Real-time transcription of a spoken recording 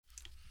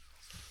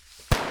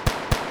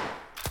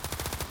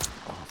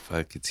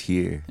Fuck, it's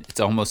here.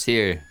 It's almost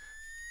here.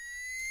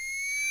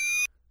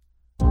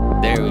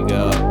 There we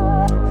go.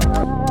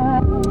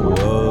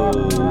 Whoa.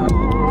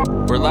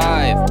 We're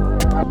live.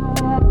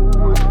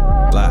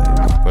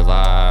 Live. We're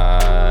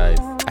live.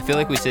 I feel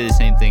like we say the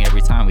same thing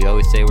every time. We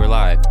always say we're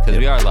live because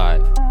we are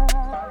live.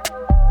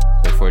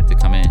 Wait for it to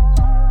come in.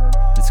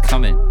 It's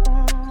coming.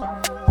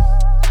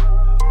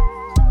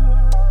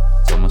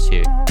 It's almost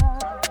here.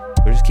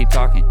 We'll just keep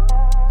talking.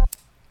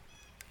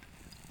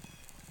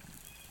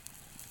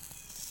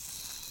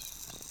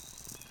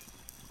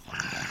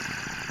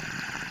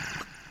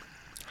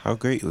 How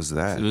great was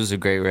that? It was a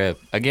great rip.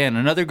 Again,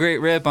 another great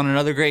rip on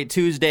another great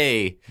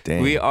Tuesday.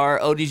 Dang. We are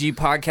ODG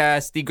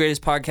Podcast, the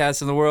greatest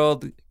podcast in the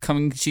world,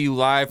 coming to you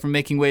live from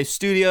Making Wave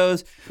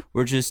Studios.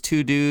 We're just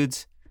two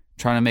dudes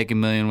trying to make $1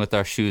 million with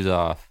our shoes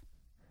off.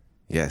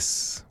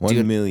 Yes. 1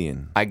 Dude,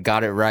 million. I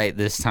got it right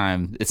this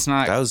time. It's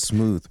not. That was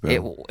smooth,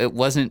 bro. It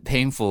wasn't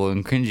painful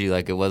and cringy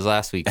like it was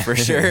last week, for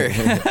sure.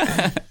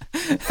 That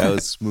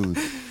was smooth.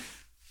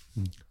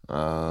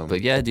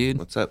 But yeah, dude.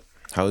 What's up?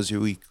 How was your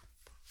week?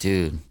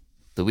 Dude,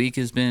 the week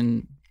has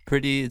been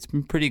it's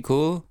been pretty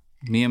cool.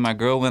 Me and my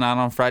girl went out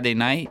on Friday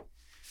night,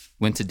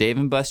 went to Dave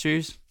 &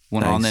 Buster's,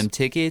 went on them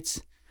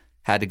tickets,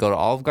 had to go to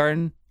Olive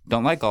Garden.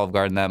 Don't like Olive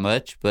Garden that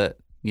much, but,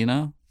 you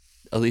know,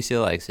 Alicia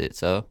likes it,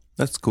 so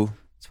That's cool.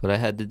 that's what I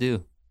had to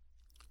do.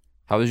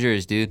 How was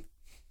yours, dude?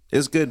 It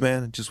was good,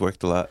 man. Just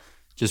worked a lot.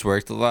 Just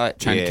worked a lot,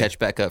 trying to catch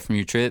back up from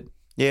your trip?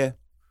 Yeah.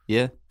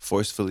 Yeah?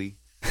 Forcefully.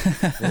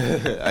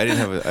 I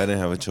didn't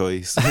have a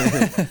choice.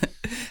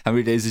 How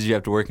many days did you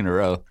have to work in a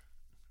row?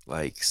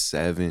 Like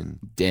 7.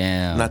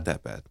 Damn. Not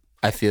that bad.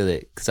 I feel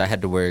it, because I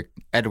had to work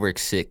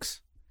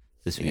 6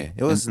 this week. Yeah,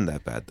 it wasn't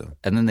that bad though.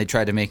 And then they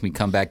tried to make me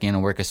come back in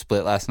and work a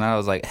split last night. I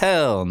was like,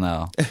 hell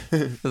no.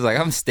 I was like,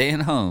 I'm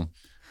staying home.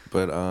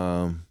 But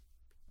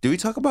did we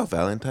talk about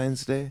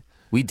Valentine's Day?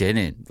 We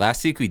didn't.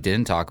 Last week we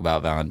didn't talk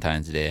about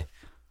Valentine's Day.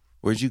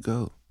 Where'd you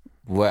go?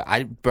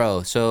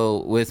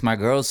 So with my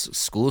girl's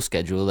school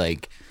schedule,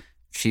 like,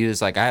 she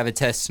was like, I have a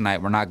test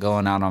tonight. We're not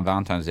going out on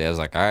Valentine's Day. I was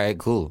like, all right,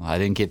 cool. I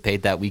didn't get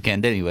paid that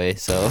weekend anyway,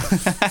 so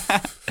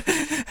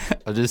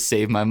I'll just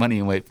save my money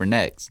and wait for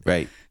next.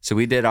 Right. So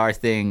we did our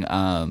thing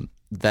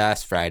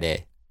last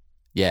Friday.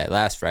 Yeah,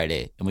 last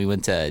Friday. And we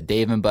went to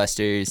Dave &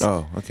 Buster's.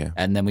 Oh, okay.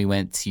 And then we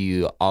went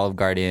to Olive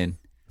Garden.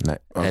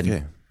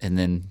 Okay. And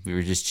then we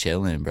were just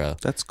chilling, bro.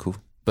 That's cool.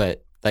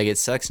 But, like, it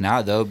sucks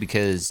now, though,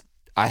 because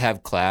I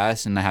have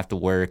class and I have to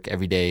work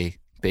every day,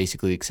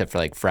 basically, except for,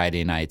 like,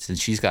 Friday nights. And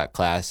she's got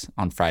class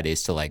on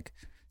Fridays till, like,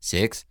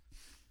 6.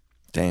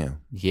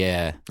 Damn.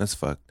 Yeah. That's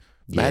fucked.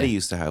 Yeah. Maddie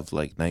used to have,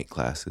 like, night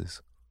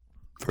classes.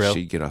 For real?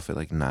 She'd get off at,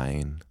 like,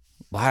 9.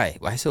 Why?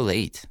 Why so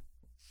late?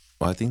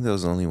 Well, I think that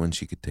was the only one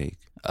she could take.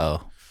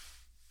 Oh.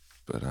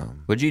 But,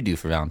 What'd you do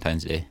for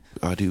Valentine's Day?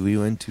 oh, dude, we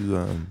went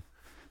to,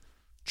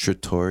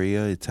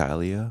 Trattoria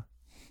Italia.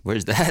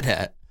 Where's that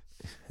at?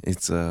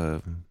 It's,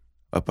 up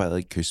by,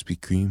 like, Krispy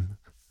Kreme.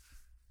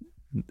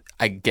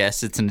 I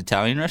guess it's an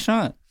Italian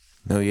restaurant.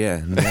 No, yeah.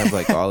 And they have,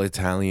 like, all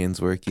Italians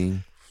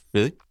working.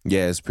 Really?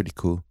 Yeah, it's pretty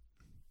cool.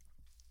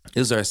 It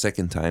was our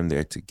second time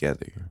there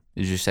together. It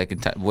was your second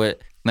time.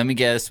 What? Let me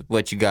guess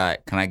what you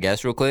got. Can I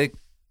guess real quick?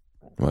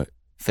 What?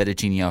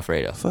 Fettuccine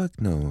Alfredo. Fuck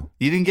no.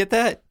 You didn't get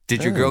that?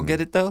 Did your girl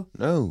get it, though?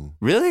 No.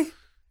 Really?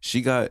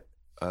 She got,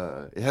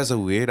 it has a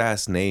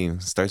weird-ass name.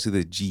 Starts with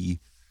a G.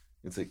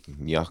 It's like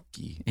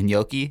gnocchi.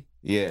 Gnocchi?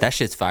 Yeah. That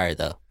shit's fire,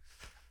 though.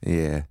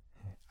 Yeah.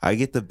 I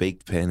get the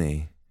baked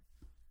penne.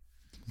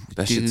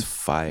 That Dude. shit's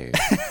fire.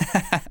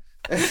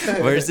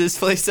 Where's this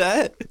place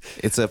at?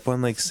 It's up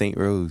on, like, St.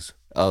 Rose.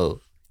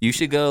 Oh, you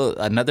should go.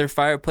 Another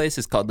fireplace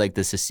is called, like,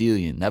 the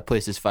Sicilian. That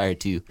place is fire,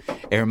 too.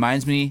 It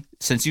reminds me,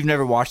 since you've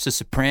never watched The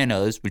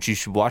Sopranos, which you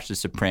should watch The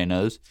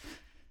Sopranos,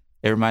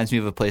 it reminds me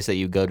of a place that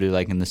you go to,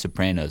 like, in The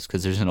Sopranos,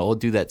 because there's an old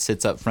dude that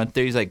sits up front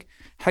there. He's like,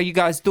 how you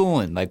guys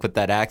doing? Like, with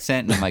that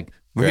accent. And I'm like,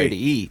 we're here to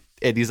eat.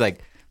 And he's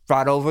like,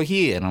 right over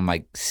here. And I'm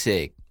like,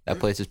 sick. That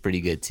place is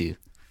pretty good, too.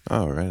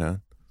 Oh, right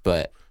on.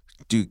 But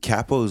Dude,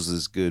 Capo's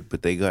is good,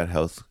 but they got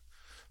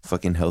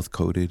fucking health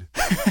coded.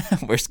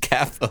 where's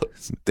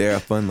Capo's? They're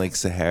up on, like,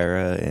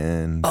 Sahara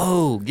and...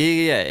 Oh,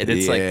 yeah. And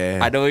it's like,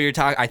 I know what you're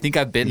talking. I think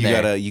I've been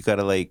there. You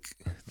gotta, like...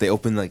 They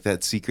open, like,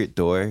 that secret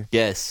door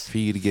Yes. for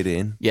you to get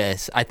in.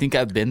 Yes. I think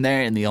I've been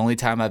there, and the only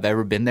time I've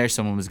ever been there,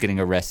 someone was getting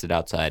arrested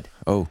outside.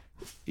 Oh,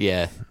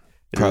 Yeah.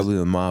 probably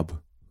the mob.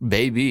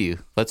 Baby.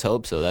 Let's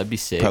hope so. That'd be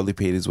sick. Probably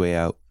paid his way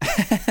out.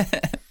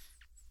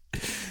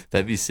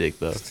 That'd be sick,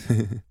 though.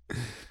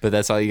 But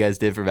that's all you guys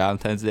did for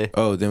Valentine's Day?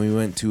 Oh, then we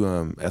went to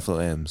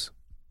FLM's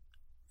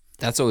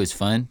That's always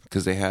fun.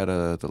 because they had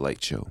the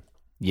light show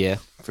Yeah.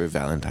 for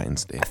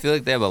Valentine's Day. I feel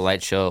like they have a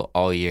light show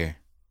all year.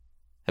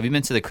 Have you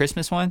been to the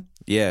Christmas one?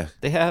 Yeah,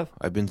 They have?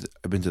 I've been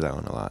to that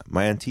one a lot.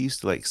 My auntie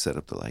used to, like, set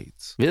up the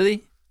lights.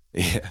 Really?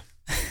 Yeah.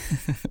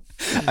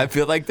 I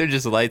feel like they're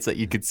just lights that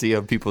you could see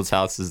on people's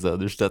houses, though.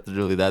 There's nothing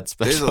really that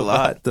special. There's a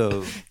lot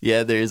though.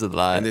 Yeah, there is a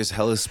lot. And there's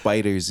hella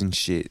spiders and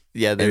shit.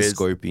 Yeah, there and is.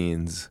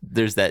 scorpions.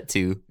 There's that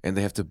too. And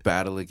they have to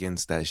battle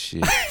against that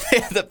shit. They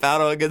have to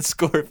battle against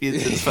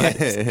scorpions and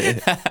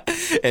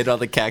spiders. And all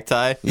the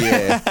cacti.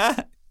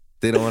 Yeah.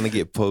 They don't want to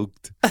get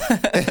poked.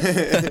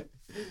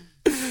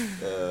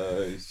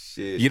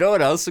 Shit. You know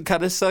what else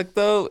kind of sucked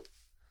though?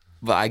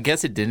 But I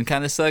guess it didn't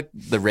kind of suck.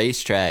 The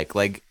racetrack,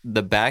 like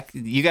the back.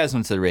 You guys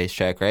went to the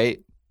racetrack, right?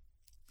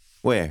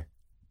 Where?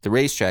 The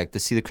racetrack to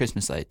see the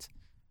Christmas lights.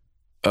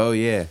 Oh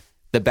yeah.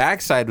 The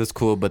back side was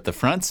cool, but the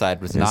front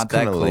side was not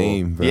that cool.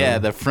 Lame, bro. Yeah,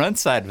 the front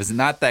side was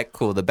not that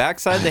cool. The back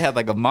side, they had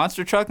like a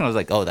monster truck, and I was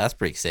like, oh, that's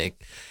pretty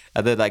sick.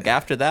 And then like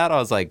after that, I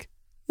was like,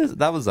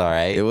 that was all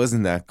right. It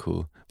wasn't that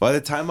cool. By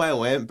the time I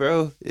went,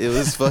 bro, it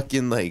was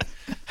fucking like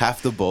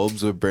half the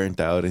bulbs were burnt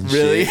out and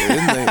really? shit.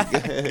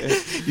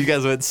 Like, you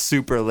guys went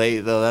super late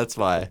though. That's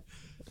why.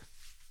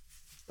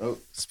 Oh,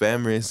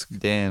 spam risk.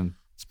 Damn,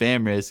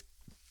 spam risk.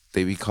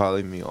 They be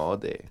calling me all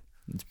day.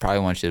 It's probably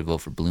want you to vote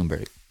for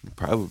Bloomberg.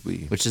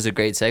 Probably. Which is a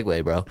great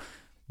segue, bro.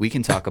 We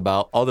can talk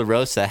about all the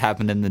roasts that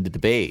happened in the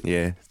debate.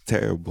 Yeah,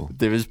 terrible.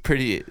 There was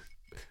pretty.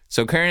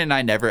 So Curran and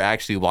I never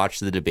actually watched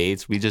the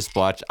debates. We just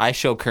watched. I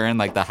show Curran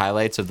like the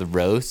highlights of the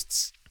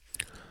roasts.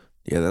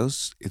 Yeah,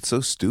 it's so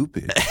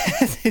stupid.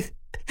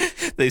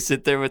 They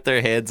sit there with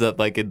their hands up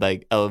like in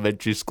like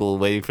elementary school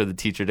waiting for the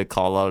teacher to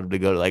call on them to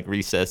go to like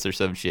recess or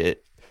some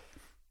shit.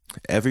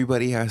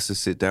 Everybody has to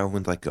sit down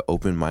with like an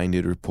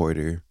open-minded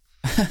reporter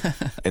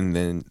and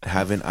then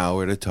have an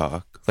hour to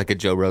talk. Like a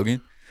Joe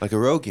Rogan? Like a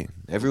Rogan.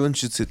 Everyone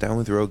should sit down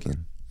with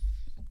Rogan.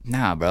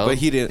 Nah, bro. But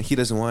he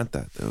doesn't want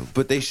that though.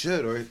 But they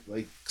should, or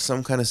like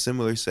some kind of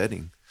similar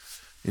setting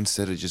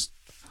instead of just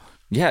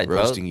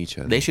roasting each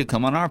other. They should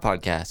come on our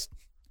podcast.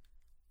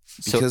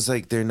 Because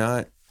like they're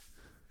not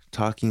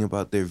talking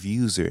about their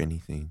views or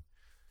anything.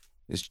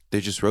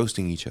 They're just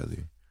roasting each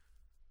other.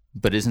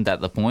 But isn't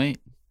that the point?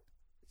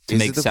 To Is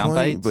make it the sound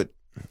point? bites? But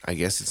I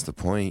guess it's the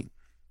point.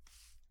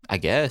 I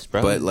guess,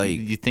 bro. But like,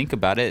 you think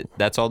about it,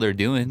 that's all they're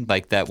doing.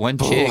 Like that one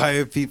but chick. why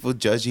are people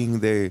judging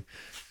their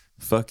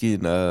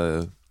fucking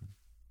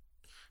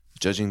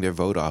judging their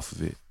vote off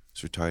of it?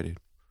 It's retarded.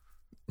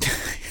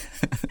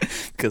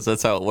 Because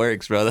that's how it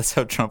works, bro. That's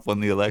how Trump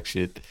won the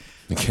election.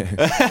 Okay.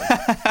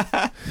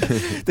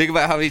 Think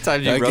about how many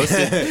times you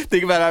roasted.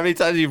 Think about how many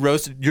times you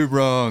roasted. You're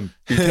wrong.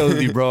 You're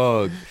totally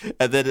wrong.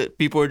 And then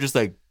people were just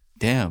like,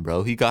 "Damn,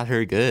 bro, he got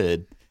her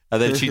good."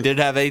 And then she didn't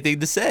have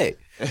anything to say,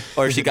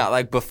 or she got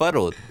like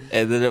befuddled.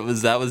 And then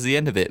that was the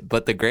end of it.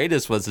 But the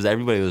greatest was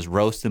everybody was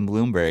roasting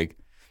Bloomberg.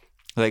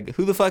 Like,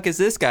 who the fuck is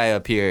this guy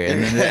up here?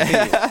 And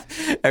then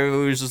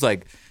everybody was just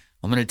like,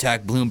 I'm gonna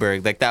attack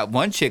Bloomberg. Like that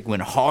one chick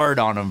went hard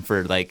on him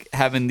for like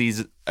having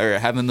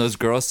those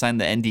girls sign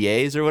the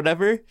NDAs or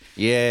whatever.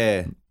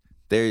 Yeah,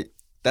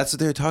 that's what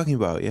they're talking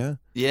about. Yeah.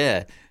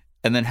 Yeah,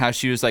 and then how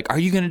she was like, "Are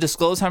you gonna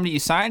disclose how many you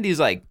signed?" He's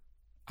like,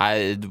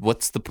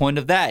 "What's the point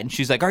of that?" And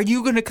she's like, "Are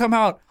you gonna come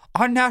out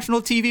on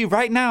national TV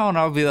right now?" And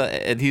I'll be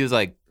like, and he was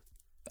like,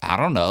 "I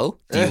don't know.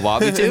 Do you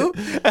want me to?"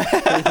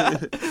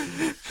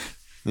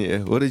 Yeah.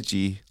 What a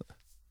G,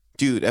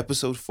 dude.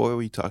 Episode 4,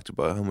 we talked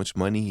about how much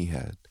money he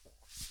had.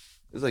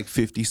 It was like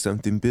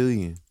 50-something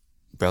billion.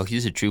 Bro,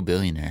 he's a true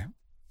billionaire.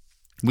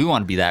 We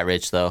want to be that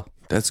rich, though.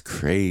 That's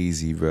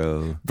crazy,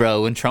 bro.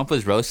 Bro, when Trump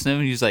was roasting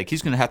him, he was like,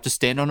 he's going to have to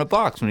stand on a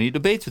box when he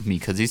debates with me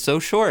because he's so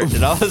short.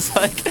 And I was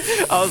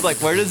like,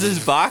 where does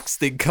this box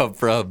thing come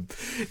from?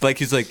 Like,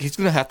 he's going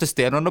to have to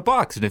stand on a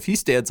box. And if he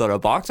stands on a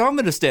box, I'm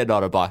going to stand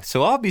on a box.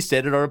 So I'll be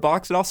standing on a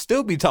box and I'll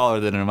still be taller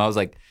than him. I was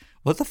like,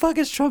 what the fuck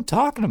is Trump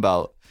talking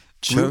about?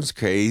 Trump's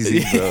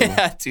crazy, bro.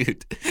 Yeah,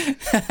 dude.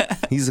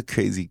 He's a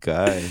crazy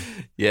guy.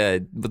 Yeah,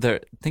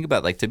 but think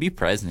about like to be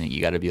president,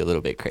 you got to be a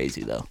little bit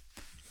crazy though.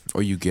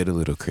 Or you get a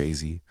little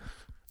crazy.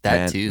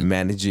 That too.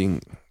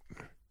 Managing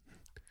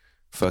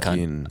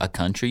fucking a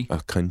country.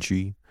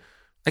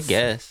 I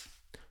guess.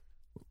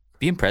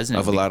 Being president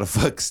of a lot of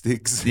fuck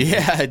sticks.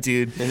 Yeah,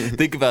 dude.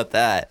 Think about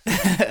that.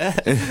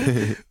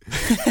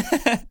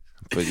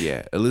 But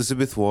yeah,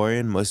 Elizabeth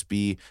Warren must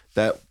be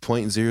that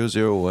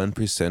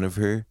 0.001% of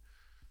her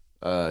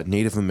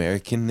Native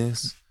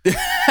Americanness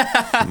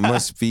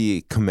must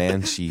be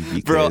Comanche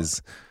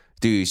because,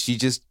 dude, she's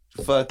just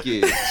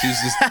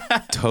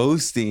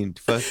toasting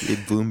fucking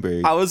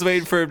Bloomberg. I was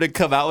waiting for him to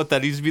come out with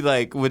that. He'd be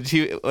like, when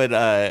she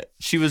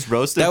was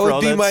roasted. That for would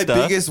all be that my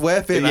stuff. biggest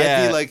weapon.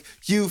 Yeah. I'd be like,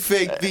 you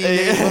fake being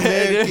Native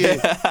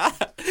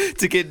American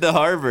to get into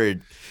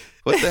Harvard.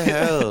 What the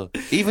hell?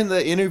 Even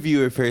the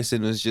interviewer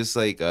person was just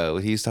like,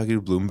 when he was talking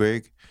to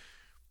Bloomberg,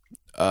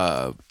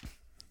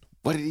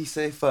 what did he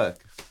say? Fuck.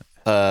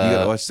 You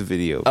gotta watch the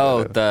video.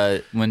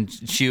 When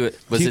she was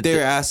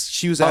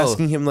she was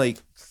asking him like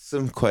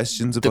some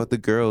questions about the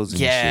girls. And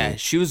shit.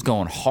 She was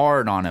going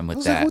hard on him with I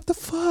was that. like, what the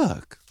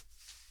fuck?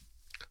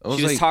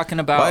 She was talking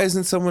about why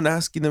isn't someone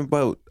asking them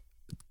about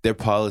their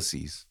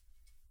policies?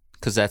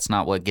 Because that's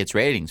not what gets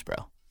ratings,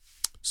 bro.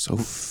 So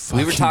fucking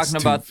we were talking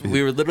stupid. about.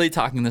 We were literally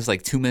talking this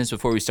like 2 minutes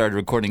before we started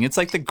recording. It's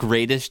like the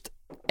greatest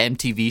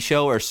MTV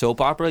show or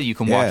soap opera you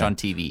can watch on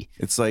TV.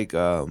 It's like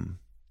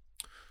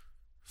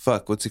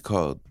what's it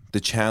called? The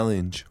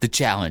Challenge. The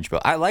Challenge, bro.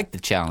 I like The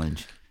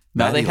Challenge.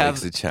 Now Maddie they have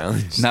likes The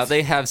Challenge. Now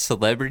they have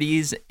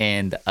celebrities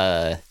and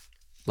the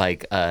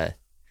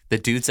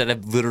dudes that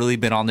have literally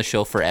been on the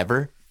show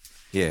forever.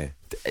 Yeah.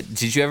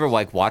 Did you ever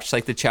like watch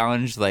like the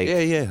challenge? Like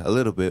Yeah, a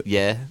little bit.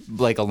 yeah,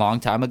 like a long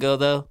time ago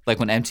though. Like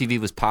when MTV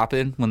was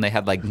popping, when they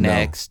had like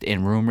Next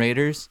and Room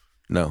Raiders.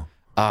 No.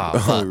 Oh,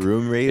 fuck.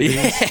 Room Raiders.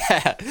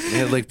 Yeah. They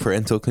had like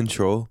parental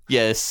control.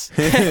 Yes.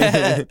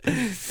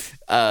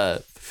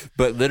 But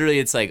literally,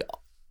 it's like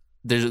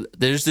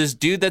there's this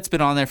dude that's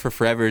been on there for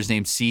forever. His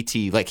name's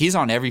CT. Like he's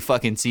on every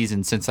fucking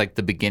season since like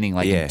the beginning,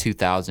 like in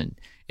 2000,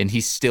 and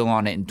he's still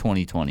on it in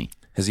 2020.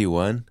 Has he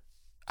won?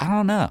 I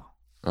don't know.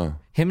 Oh,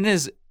 Him and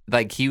his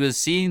like he was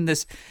seeing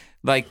this,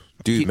 like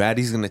dude,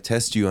 Maddie's gonna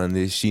test you on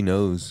this. She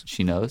knows.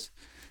 she knows.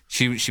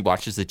 She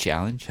watches the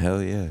challenge.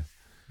 Hell yeah.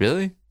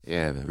 Really?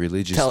 Yeah,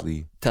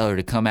 religiously. Tell her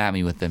to come at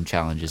me with them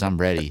challenges. I'm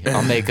ready.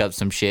 I'll make up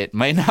some shit.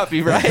 Might not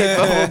be right,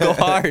 but we'll go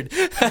hard.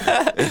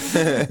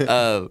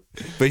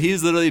 But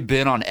he's literally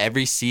been on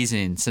every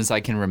season since I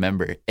can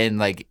remember. And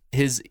like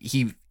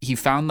he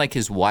found like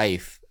his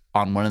wife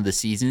on one of the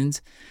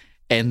seasons,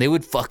 and they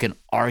would fucking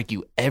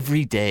argue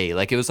every day.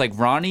 Like it was like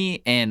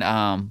Ronnie and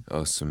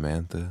Oh,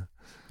 Samantha.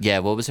 yeah,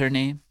 what was her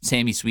name?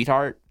 Sammy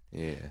Sweetheart.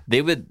 Yeah.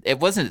 It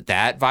wasn't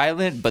that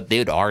violent, but they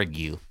would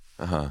argue.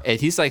 And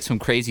he's like some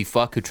crazy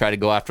fuck who tried to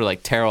go after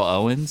like Terrell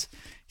Owens.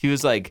 He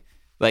was like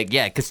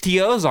yeah, because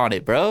T.O.'s on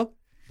it, bro.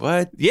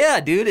 What?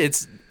 Yeah, dude.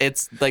 It's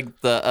like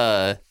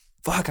the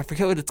fuck, I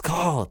forget what it's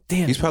called.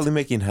 Damn. He's probably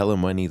making hella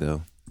money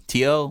though.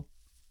 T.O.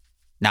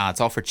 Nah, it's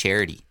all for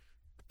charity.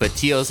 But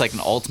T.O.'s like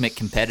an ultimate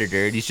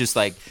competitor, and he's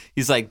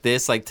like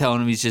this, like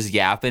telling him he's just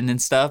yapping and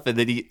stuff, and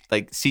then he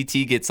like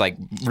CT gets like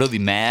really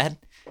mad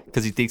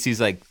because he thinks he's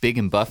like big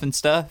and buff and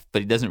stuff,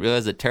 but he doesn't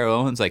realize that Terrell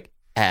Owens like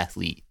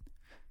athlete.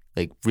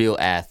 Like real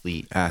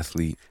athlete,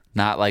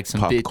 not like some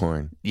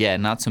popcorn.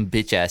 Not some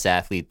bitch ass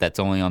athlete that's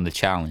only on the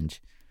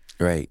challenge.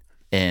 Right.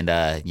 And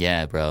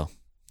yeah, bro,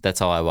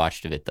 that's all I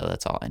watched of it though.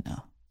 That's all I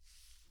know.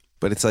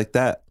 But it's like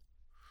that.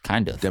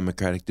 Kind of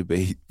Democratic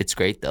debate. It's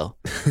great though.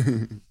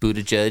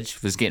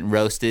 Buttigieg was getting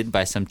roasted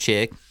by some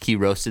chick. He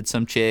roasted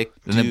some chick,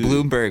 and then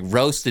Bloomberg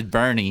roasted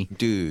Bernie.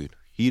 Dude,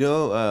 you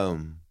know,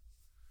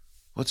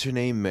 what's her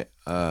name?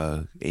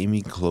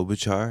 Amy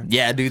Klobuchar.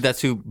 Yeah, dude,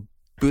 that's who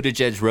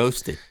Buttigieg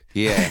roasted.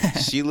 Yeah,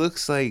 she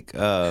looks like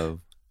the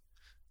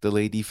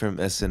lady from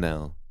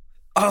SNL.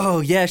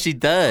 Oh yeah, she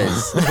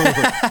does.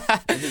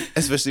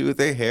 Especially with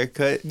her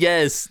haircut.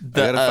 Yes, I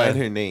gotta find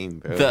her name,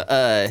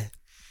 bro.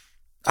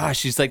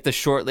 She's like the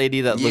short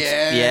lady that looks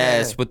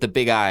yes with the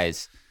big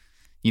eyes.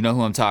 You know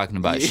who I'm talking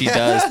about. Yeah, she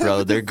does,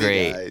 bro. They're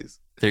great.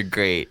 They're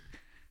great.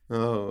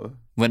 Oh,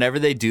 whenever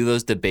they do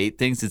those debate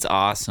things, it's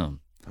awesome.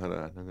 Hold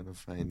on, I'm gonna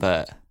find.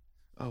 But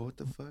oh, what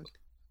the fuck?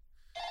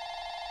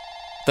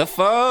 The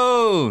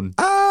phone.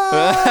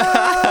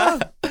 Ah!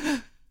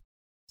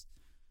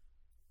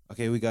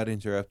 Okay, we got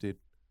interrupted.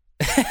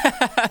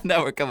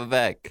 Now we're coming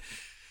back.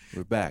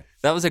 We're back.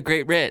 That was a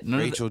great rant.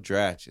 Rachel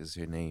Dratch is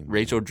her name.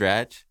 Rachel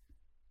Dratch?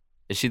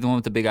 Is she the one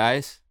with the big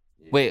eyes?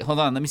 Yeah. Wait, hold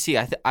on. Let me see.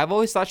 I've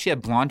always thought she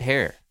had blonde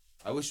hair.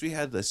 I wish we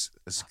had a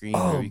screen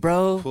where we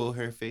bro. could pull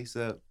her face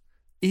up.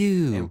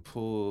 Ew. And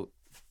pull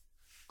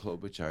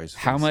Klobuchar's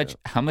face up.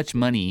 How much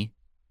money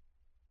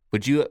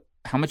would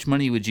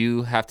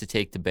you have to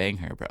take to bang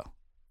her, bro?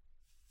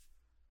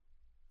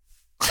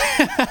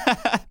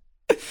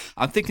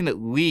 I'm thinking at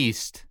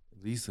least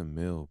 $1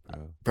 million,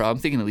 bro. Bro, I'm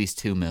thinking at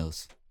least $2 million.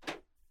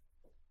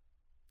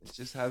 It's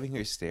just having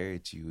her stare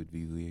at you would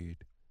be weird.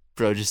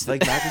 Bro, just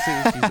like not to say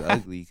that she's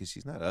ugly, because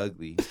she's not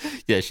ugly.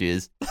 Yeah, she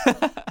is.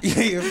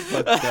 Yeah, you're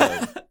fucked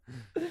up.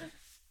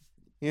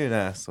 You're an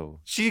asshole.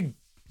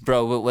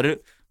 Bro, what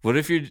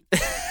if you're?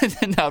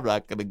 No, I'm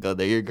not gonna go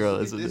there. Your girl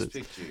isn't this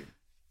picture.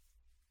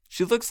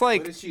 She looks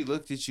like. What if she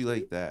looked at you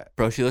like that?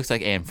 Bro, she looks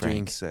like Anne Frank.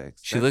 During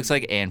sex. She looks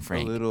like Anne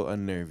Frank. A little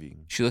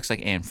unnerving. She looks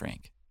like Anne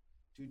Frank.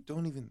 Dude,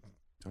 don't even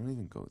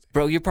go there.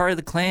 Bro, you're part of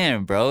the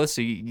clan, bro.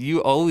 So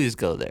you always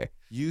go there.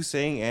 You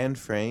saying Anne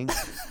Frank,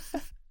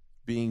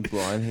 being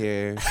blonde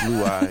hair,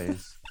 blue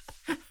eyes,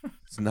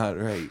 it's not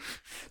right.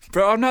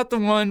 Bro, I'm not the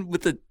one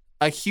with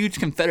a huge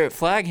Confederate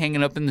flag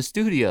hanging up in the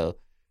studio.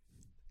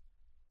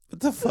 What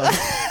the fuck?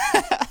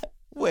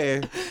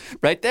 Where?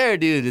 Right there,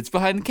 dude. It's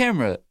behind the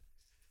camera.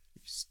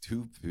 You're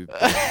stupid.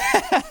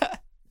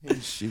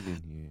 Ain't shit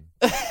in here.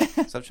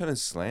 Stop trying to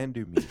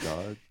slander me,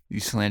 dog. You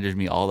slandered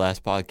me all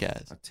last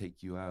podcast. I'll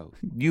take you out.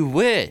 You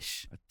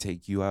wish. I'll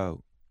take you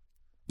out.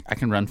 I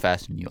can run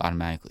faster than you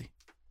automatically.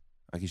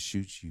 I can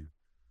shoot you.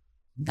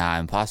 Nah,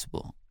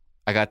 impossible.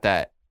 I got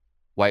that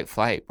white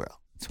flight, bro.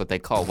 That's what they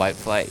call white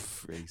flight.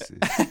 Racist.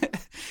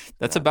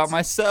 That's Nazi. About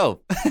myself.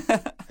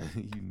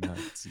 You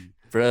Nazi.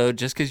 Bro,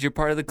 just because you're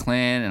part of the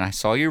clan and I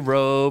saw your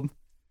robe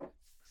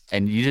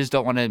and you just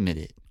don't want to admit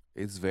it.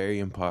 It's very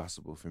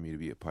impossible for me to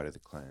be a part of the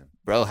clan.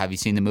 Bro, have you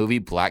seen the movie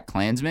Black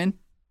Klansman?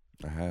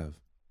 I have.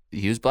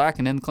 He was black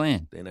and in the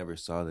clan. They never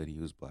saw that he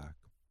was black.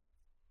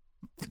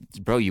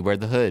 Bro, you wear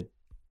the hood.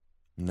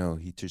 No,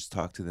 he just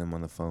talked to them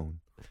on the phone.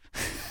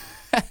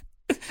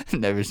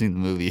 Never seen the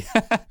movie.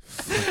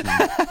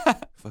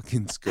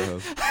 Fucking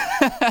scrub.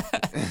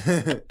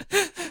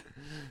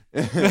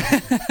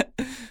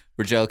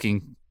 We're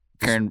joking.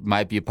 Kern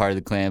might be a part of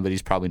the clan, but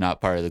he's probably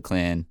not part of the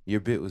clan. Your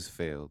bit was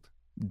failed.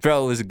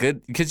 Bro, it was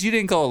good because you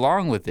didn't go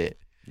along with it.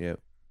 Yep.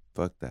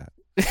 Fuck that.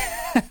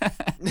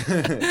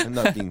 I'm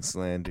not being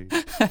slandered.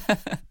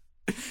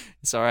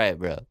 It's all right,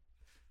 bro.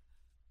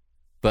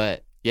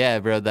 But yeah,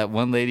 bro, that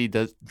one lady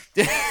does.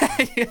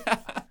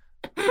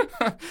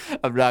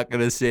 I'm not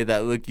gonna say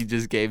that look you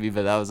just gave me,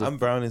 but that was. I'm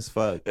brown as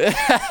fuck.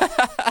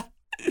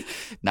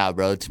 Nah,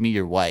 bro. To me,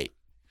 you're white.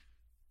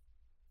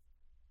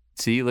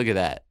 See, look at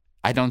that.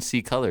 I don't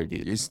see color,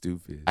 dude. You're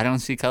stupid. I don't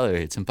see color.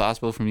 It's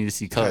impossible for me to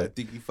see I color.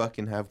 think you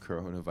fucking have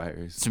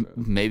coronavirus. So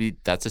maybe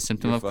that's a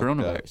symptom You're of fucked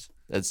coronavirus.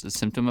 That's a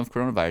symptom of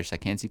coronavirus. I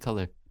can't see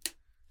color.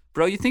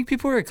 Bro, you think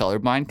people who are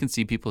colorblind can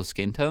see people's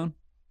skin tone?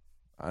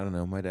 I don't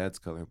know. My dad's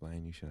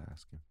colorblind. You should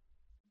ask him.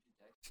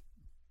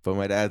 But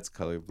my dad's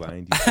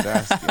colorblind. You should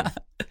ask him.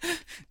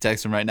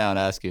 Text him right now and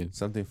ask him.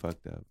 Something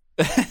fucked up.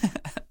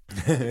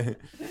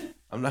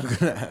 I'm not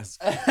gonna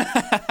ask.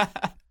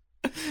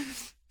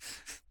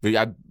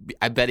 But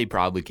I bet he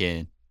probably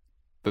can.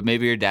 But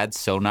maybe your dad's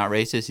so not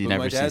racist he But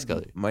never sees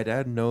color. My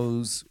dad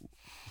knows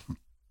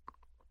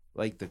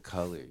like the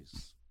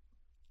colors.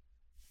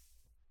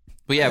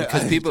 But yeah,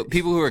 because people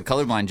who are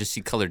colorblind just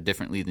see color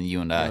differently than you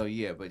and I. No,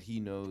 yeah, but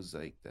he knows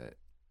like that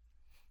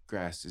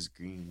grass is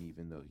green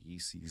even though he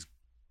sees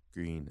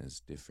green as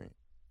different.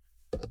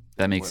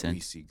 That makes what sense. we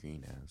see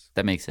green as.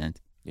 That makes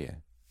sense. Yeah.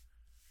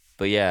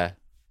 But yeah,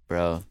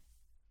 bro.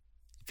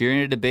 If you're in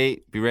a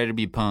debate, be ready to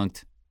be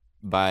punked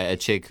by a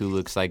chick who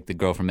looks like the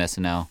girl from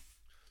SNL.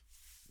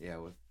 Yeah,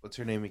 what's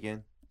her name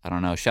again? I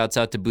don't know. Shouts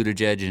out to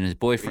Buttigieg and his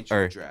boyfriend. Rachel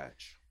Or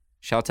Dratch.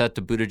 shouts out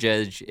to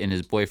Buttigieg and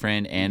his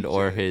boyfriend and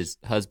or his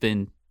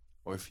husband,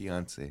 Or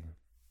fiance.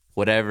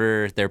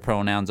 whatever their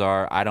pronouns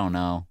are. I don't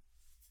know.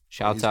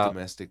 Shouts His out.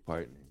 domestic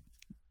partner.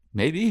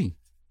 Maybe.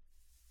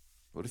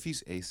 What if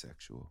he's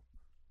asexual?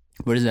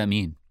 What does that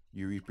mean?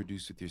 You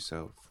reproduce with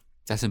yourself.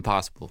 That's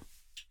impossible.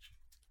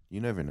 You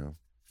never know.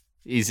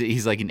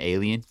 He's like an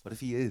alien. What if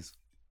he is?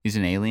 He's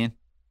an alien.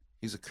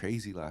 He's a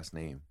crazy last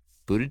name.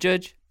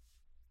 Buttigieg?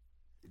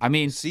 I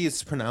mean, See,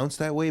 it's pronounced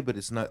that way, but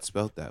it's not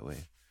spelled that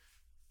way.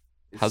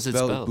 It's how's it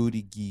spelled?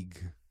 Booty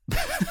geek.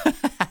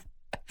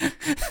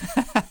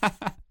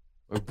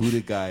 Or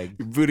Buttigieg.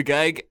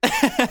 Buttigieg.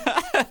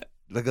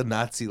 Like a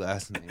Nazi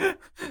last name.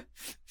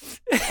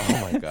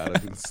 Oh my god,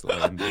 I've been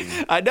slandering.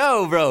 I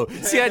know, bro.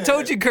 See, I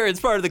told you Kurt's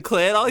part of the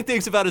Klan. All he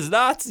thinks about is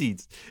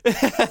Nazis.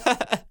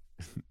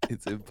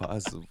 It's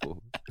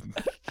impossible.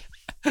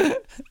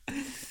 But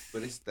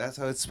that's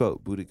how it's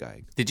spelled,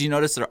 Buttigieg. Did you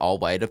notice they're all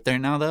white up there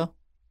now, though?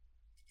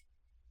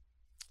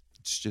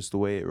 It's just the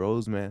way it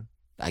rolls, man.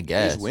 I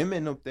guess. There's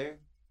women up there.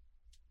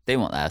 They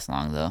won't last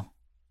long, though.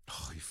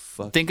 Oh, you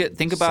fucking Think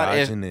about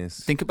if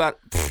misogynist. think about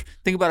it.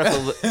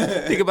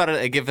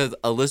 If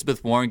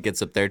Elizabeth Warren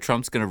gets up there,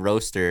 Trump's gonna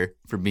roast her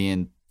for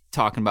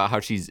talking about how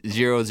she's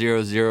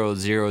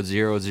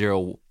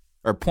 0.00000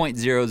 or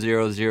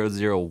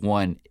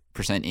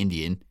 0.00001%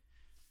 Indian.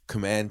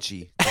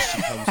 Comanche.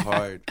 She comes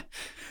hard.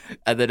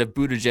 And then if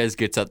Buttigieg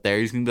gets up there,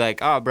 he's gonna be like,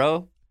 "Oh,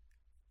 bro,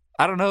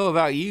 I don't know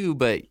about you,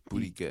 but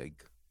Buttigieg.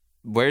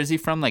 where is he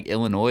from? Like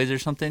Illinois or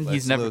something?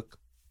 Let's look.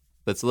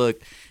 Let's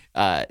look.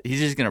 He's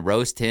just gonna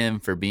roast him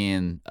for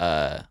being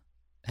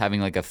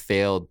having like a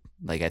failed,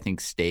 like I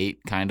think state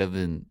kind of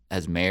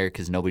as mayor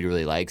because nobody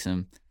really likes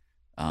him.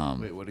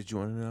 Wait, what did you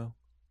want to know?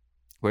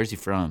 Where's he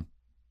from?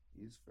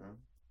 He's from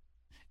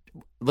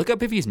Look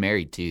up if he's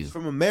married too. He's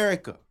from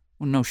America.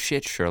 Well, no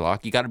shit,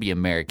 Sherlock. You got to be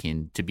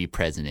American to be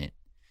president.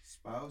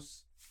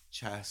 Spouse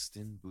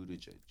Chasten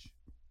Buttigieg.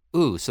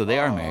 Ooh, so they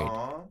are married.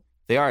 Aw.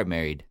 They are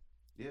married.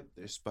 Yep,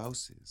 they're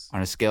spouses. On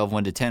a scale of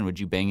 1 to 10, would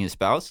you bang your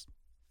spouse?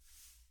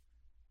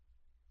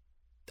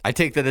 I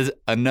take that as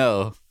a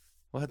no.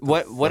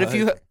 What if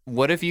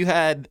you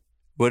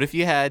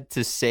had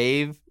to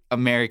save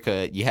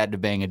America, you had to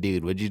bang a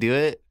dude? Would you do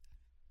it?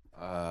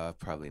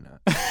 Probably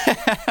not.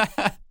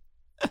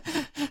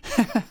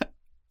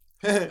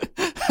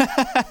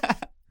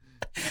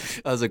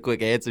 That was a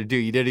quick answer,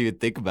 dude. You didn't even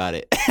think about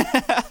it.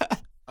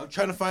 I'm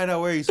trying to find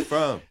out where he's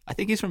from. I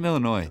think he's from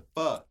Illinois.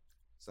 Fuck.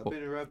 Stop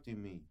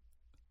interrupting me.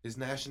 His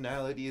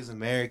nationality is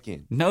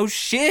American. No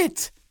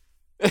shit.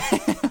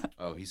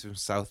 Oh, he's from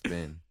South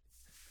Bend,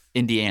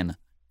 Indiana.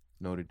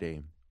 Notre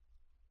Dame.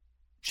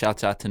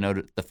 Shouts out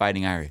to the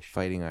Fighting Irish.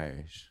 Fighting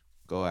Irish.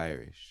 Go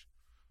Irish.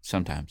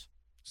 Sometimes.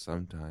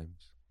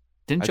 Sometimes.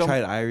 Didn't I Joe?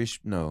 tried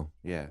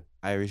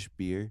Irish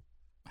beer.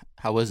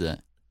 How was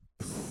it?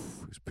 It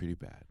was pretty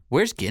bad.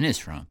 Where's Guinness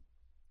from?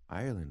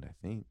 Ireland, I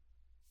think.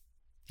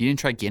 You didn't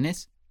try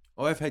Guinness?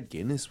 Oh, I've had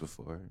Guinness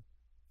before.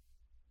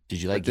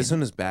 Did you But like this Guinness? one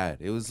was bad.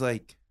 It was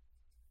like,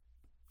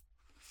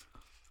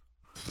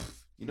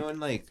 you know,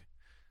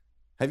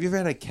 have you ever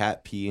had a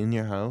cat pee in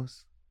your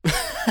house?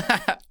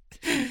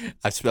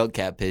 I've smelled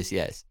cat piss,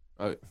 yes.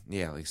 Oh,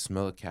 yeah, like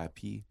smell a cat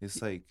pee.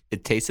 It's like,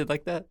 It tasted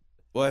like that?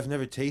 well, I've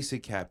never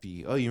tasted cat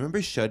pee. Oh, you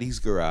remember Shuddy's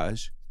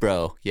Garage?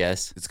 Bro,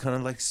 yes. It's kind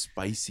of like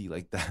spicy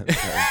like that.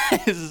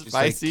 It's Just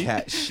spicy. like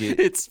cat shit.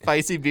 It's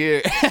spicy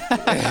beer.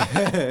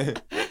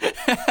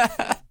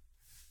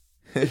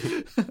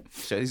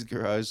 Shuddy's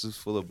Garage was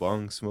full of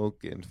bong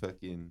smoke and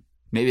fucking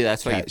Maybe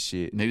that's why.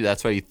 Shit. Maybe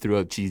that's why you threw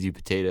up cheesy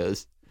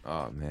potatoes.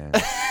 Oh man.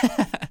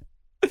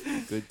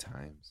 Good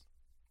times.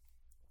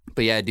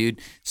 But yeah, dude.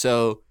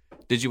 So,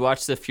 did you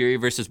watch the Fury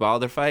versus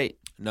Wilder fight?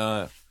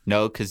 No.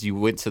 No, because you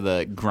went to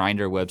the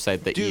Grinder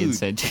website that Ian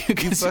sent you.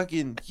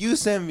 You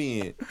sent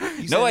me it.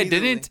 No, I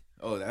didn't.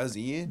 Oh, that was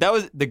Ian? That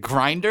was the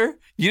Grinder?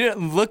 You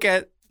didn't look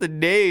at the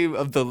name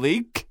of the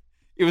link?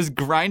 It was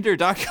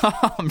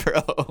grinder.com,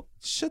 bro.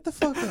 Shut the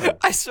fuck up.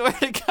 I swear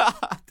to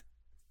God.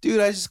 Dude,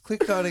 I just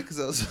clicked on it because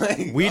I was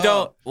like,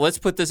 let's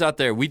put this out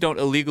there. We don't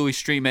illegally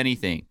stream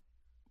anything.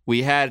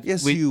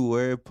 Yes, you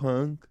were,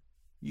 punk.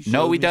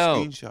 No, we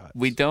don't. Screenshots.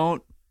 We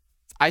don't.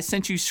 I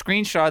sent you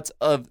screenshots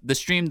of the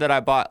stream that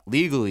I bought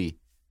legally.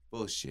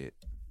 Bullshit.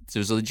 It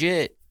was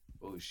legit.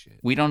 Bullshit.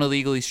 We don't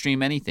illegally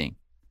stream anything.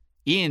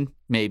 Ian,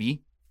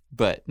 maybe,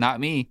 but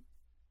not me.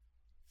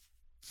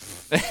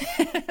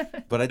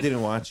 But I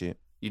didn't watch it.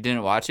 You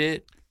didn't watch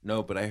it?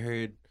 No, but I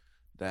heard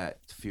that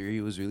Fury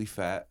was really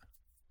fat.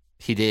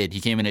 He did. He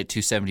came in at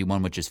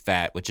 271, which is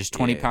fat, which is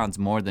 20 pounds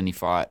more than he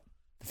fought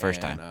the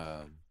first time.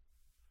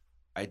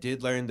 I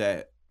did learn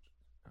that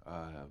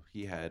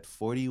he had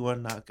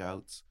 41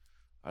 knockouts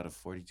out of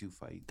 42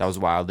 fights. That was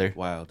Wilder.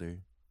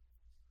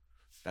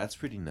 That's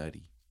pretty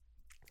nutty.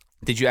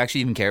 Did you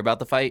actually even care about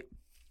the fight?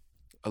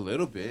 A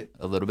little bit.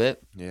 A little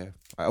bit? Yeah.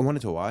 I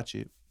wanted to watch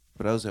it,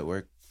 but I was at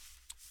work.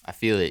 I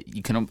feel it.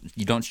 You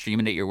don't stream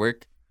it at your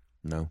work?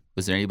 No.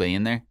 Was there anybody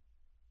in there?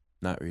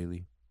 Not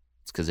really.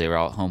 It's because they were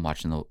all at home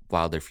watching the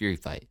Wilder Fury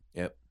fight.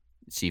 Yep.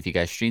 See, if you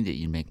guys streamed it,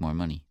 you'd make more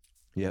money.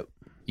 Yep.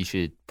 You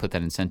should put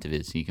that incentive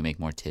in so you can make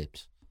more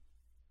tips.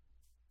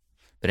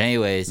 But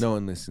anyways. No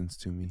one listens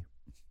to me.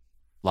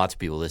 Lots of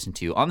people listen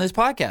to you on this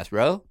podcast,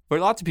 bro.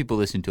 Where lots of people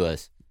listen to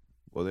us.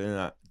 Well,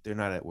 they're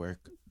not at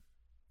work.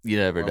 You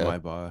never know. My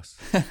boss.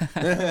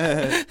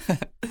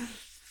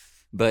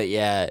 But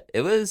yeah,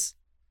 it was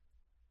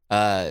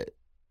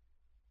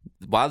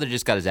Wilder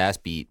just got his ass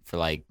beat for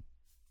the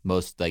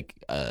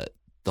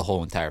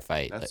whole entire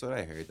fight. That's what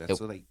I heard. That's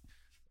what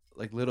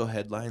like little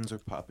headlines are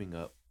popping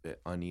up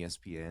on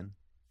ESPN.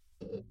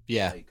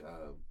 Yeah. Like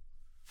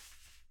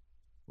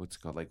what's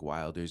it called, like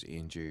Wilder's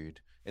injured,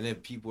 and then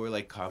people were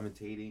like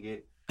commentating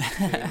it.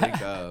 They're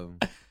like,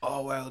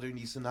 oh, Wilder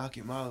needs to knock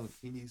him out.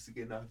 He needs to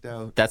get knocked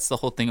out. That's the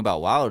whole thing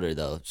about Wilder,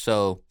 though.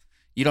 So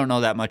you don't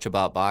know that much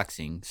about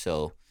boxing.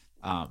 So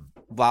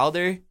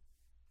Wilder,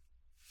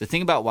 the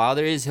thing about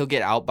Wilder is he'll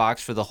get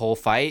outboxed for the whole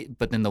fight,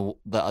 but then the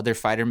other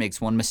fighter makes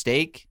one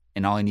mistake,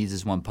 and all he needs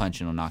is one punch,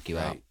 and he'll knock you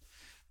out.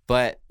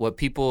 But what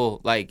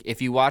people like,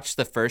 if you watch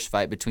the first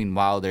fight between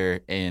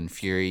Wilder and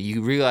Fury,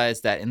 you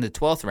realize that in the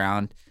 12th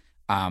round,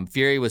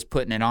 Fury was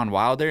putting it on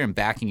Wilder and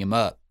backing him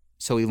up.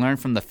 So he learned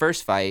from the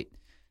first fight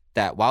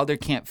that Wilder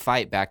can't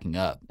fight backing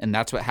up, and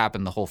that's what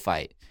happened the whole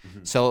fight.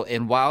 Mm-hmm. So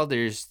in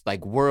Wilder's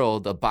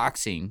world of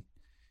boxing,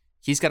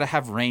 he's got to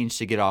have range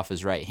to get off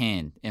his right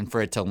hand and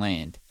for it to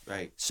land.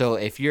 Right. So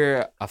if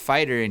you're a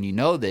fighter and you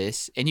know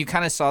this, and you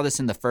kind of saw this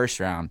in the first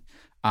round,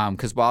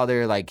 because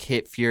Wilder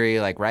hit Fury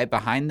right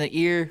behind the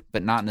ear,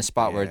 but not in the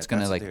spot where it's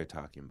gonna what they're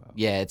talking about.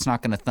 Yeah, it's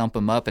not gonna thump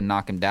him up and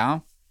knock him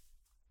down.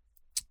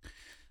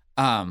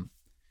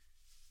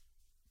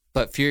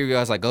 But Fury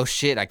was like, oh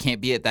shit, I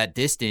can't be at that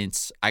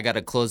distance. I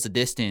gotta close the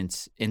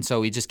distance. And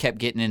so he just kept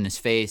getting in his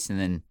face and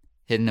then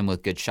hitting him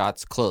with good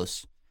shots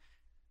close.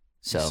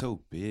 He's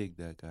so big,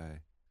 that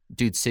guy.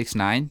 Dude,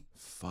 6'9".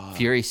 Fuck.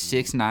 Fury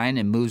 6'9"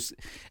 and moves.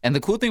 And the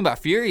cool thing about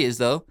Fury is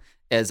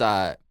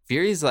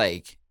Fury's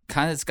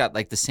kind of got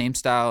the same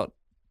style.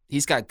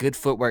 He's got good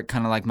footwork,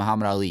 kind of like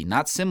Muhammad Ali.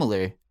 Not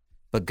similar,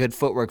 but good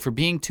footwork. For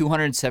being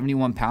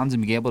 271 pounds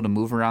and being able to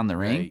move around the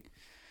ring, right.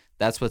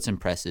 That's what's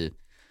impressive.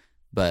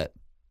 But,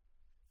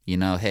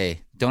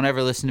 hey, don't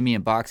ever listen to me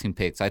in boxing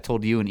picks. I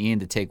told you and Ian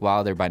to take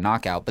Wilder by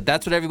knockout. But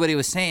that's what everybody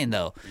was saying,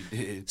 though.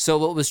 So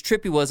what was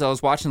trippy was I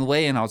was watching the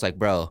weigh-in and I was like,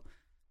 bro,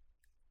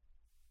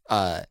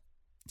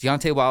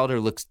 Deontay Wilder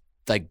looks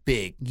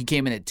big. He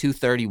came in at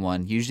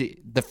 231.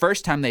 Usually, the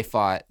first time they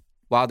fought,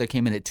 Wilder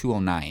came in at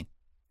 209.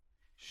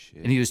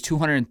 Shit. And he was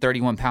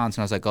 231 pounds.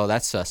 And I was like, oh,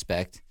 that's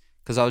suspect.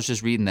 Because I was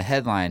just reading the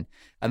headline.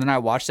 And then I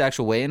watched the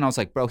actual weigh-in and I was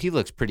like, bro, he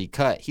looks pretty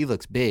cut. He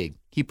looks big.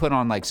 He put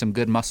on some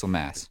good muscle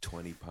mass.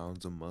 20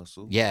 pounds of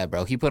muscle? Yeah,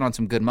 bro. He put on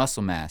some good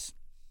muscle mass.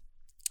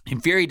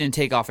 And Fury didn't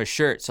take off his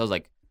shirt. So I was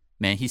like,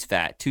 man, he's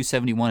fat.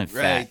 271 and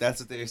fat. Right, that's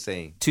what they're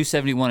saying.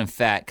 271 and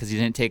fat because he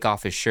didn't take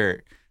off his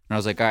shirt. And I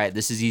was like, all right,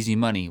 this is easy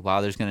money.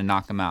 Wilder's going to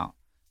knock him out.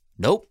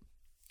 Nope.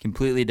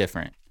 Completely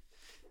different.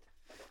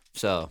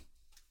 So.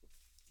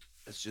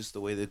 That's just the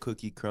way the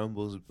cookie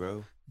crumbles,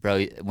 bro.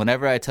 Bro,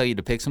 whenever I tell you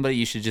to pick somebody,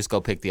 you should just go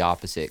pick the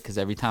opposite. Because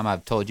every time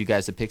I've told you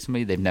guys to pick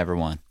somebody, they've never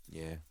won.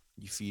 Yeah.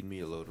 You feed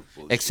me a load of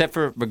bullshit. Except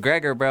for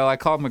McGregor, bro. I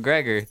called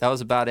McGregor. That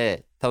was about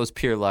it. That was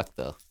pure luck,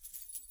 though.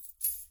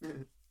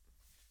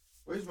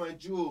 Where's my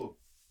jewel?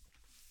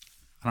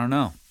 I don't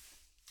know.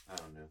 I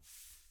don't know.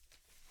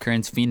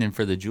 Kern's fiending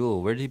for the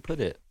jewel. Where did he put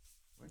it?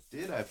 Where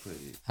did I put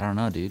it? I don't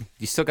know, dude.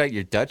 You still got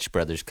your Dutch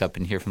Brothers cup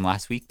in here from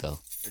last week, though.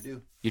 I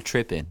do. You're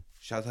tripping.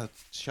 Shouts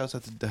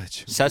out to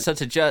Dutch. Shouts out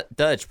to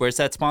Dutch. Where's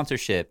that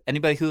sponsorship?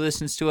 Anybody who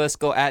listens to us,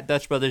 go at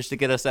Dutch Brothers to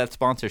get us that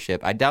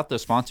sponsorship. I doubt they'll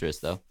sponsor us,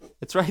 though.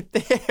 It's right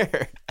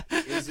there.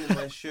 It's in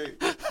my shirt.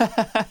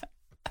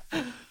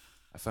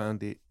 I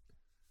found it.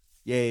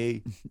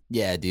 Yay.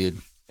 Yeah, dude.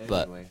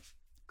 But Anyway,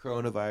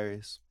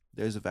 coronavirus.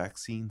 There's a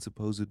vaccine,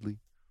 supposedly.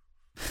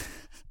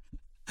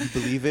 You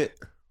believe it?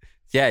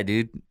 yeah,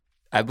 dude.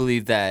 I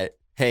believe that.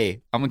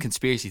 Hey, I'm a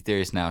conspiracy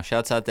theorist now.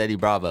 Shouts out to Eddie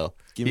Bravo.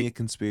 Give me a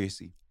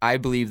conspiracy. I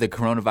believe the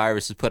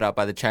coronavirus is put out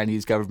by the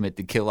Chinese government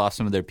to kill off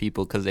some of their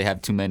people because they have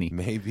too many.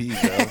 Maybe,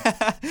 bro.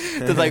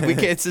 They're like, we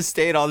can't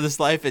sustain all this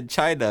life in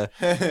China.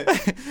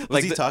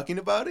 Was he talking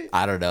about it?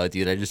 I don't know,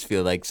 dude. I just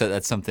feel like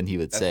that's something he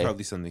would That's say.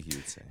 probably something he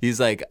would say. He's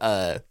like,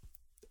 I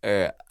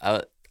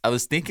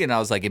was thinking, I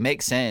was like, it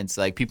makes sense.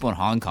 Like, people in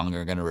Hong Kong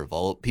are gonna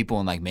revolt. People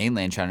in like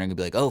mainland China are gonna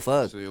be like, oh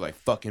fuck. So you're like,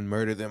 fucking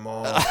murder them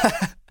all.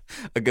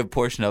 A good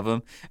portion of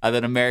them, and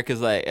then America's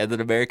not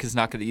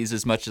going to use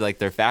as much of like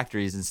their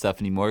factories and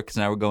stuff anymore because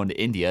now we're going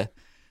to India,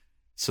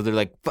 so they're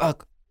like,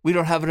 fuck, we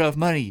don't have enough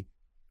money.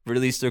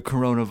 Release their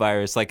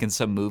coronavirus like in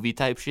some movie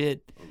type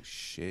shit. Oh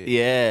shit.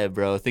 Yeah,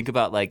 bro. Think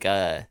about like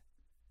fuck.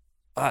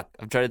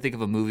 I'm trying to think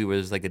of a movie where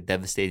there's like a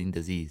devastating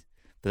disease,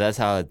 but that's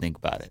how I think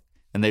about it.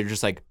 And they're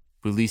just like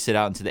release it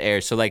out into the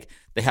air. So like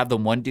they have the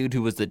one dude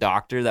who was the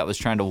doctor that was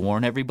trying to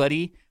warn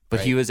everybody,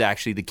 but he was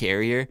actually the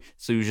carrier,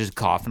 so he was just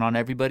coughing on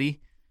everybody.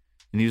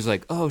 And he was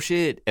like, oh,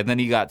 shit. And then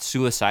he got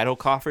suicidal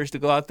coughers to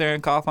go out there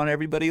and cough on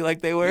everybody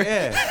like they were.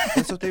 Yeah,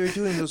 that's what they were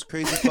doing, those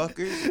crazy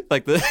fuckers.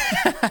 Like the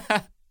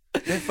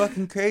They're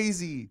fucking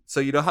crazy. So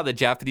you know how the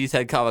Japanese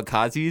had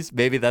kamikazes?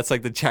 Maybe that's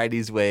like the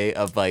Chinese way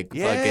of like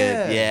fucking,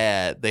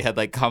 yeah. They had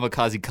like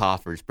kamikaze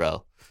coughers,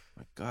 bro.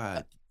 My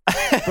God.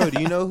 Bro, do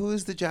you know who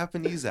is the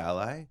Japanese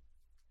ally?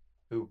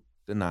 Who?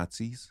 The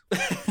Nazis.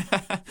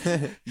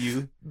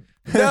 You?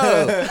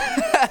 No.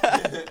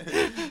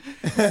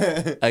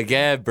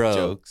 Again, bro.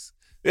 Jokes.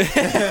 You're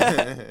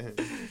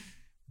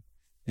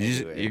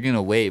Anyway.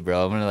 gonna wait,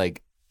 bro. I'm gonna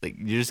like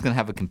you're just gonna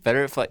have a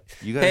Confederate flag.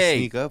 You gotta Hey,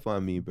 sneak up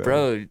on me, bro.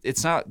 bro.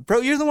 It's not, bro.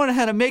 You're the one that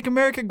had to make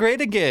America great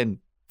again,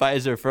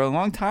 Pfizer, for a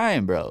long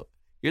time, bro.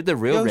 You're the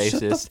real Yo, racist.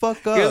 shut the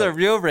fuck up. You're the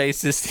real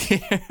racist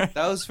here.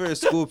 That was for a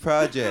school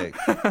project.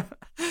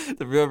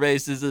 The real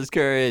racist is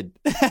Curran.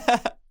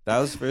 That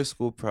was for a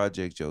school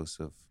project,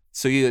 Joseph.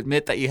 So you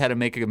admit that you had to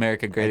make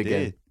America great I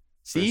again. did.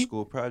 For a See?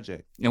 school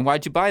project. And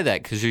why'd you buy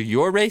that? Because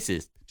you're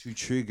racist. To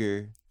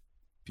trigger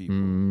people.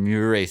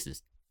 You're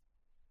racist.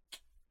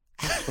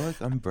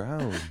 Fuck, I'm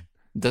brown.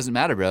 Doesn't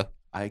matter, bro.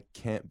 I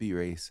can't be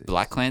racist.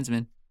 Black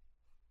Klansman.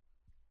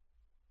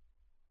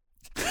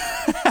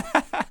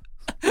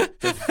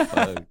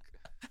 Fuck.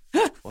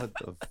 What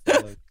the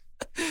fuck?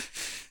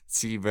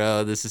 See,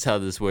 bro, this is how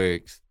this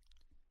works.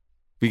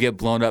 We get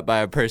blown up by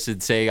a person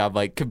saying I'm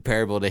like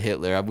comparable to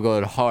Hitler. I'm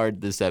going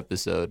hard this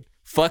episode.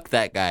 Fuck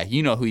that guy.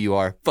 You know who you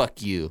are.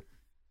 Fuck you.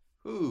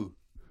 Who?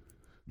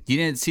 You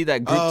didn't see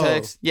that group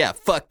text? Yeah,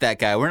 fuck that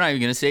guy. We're not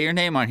even going to say your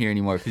name on here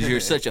anymore because you're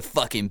such a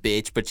fucking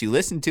bitch, but you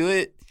listen to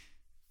it.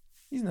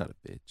 He's not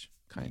a bitch.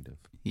 Kind of.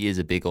 He is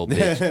a big old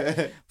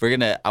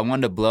bitch. I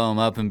wanted to blow him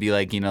up and be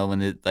like, you know,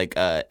 when it like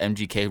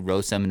MGK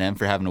roasts Eminem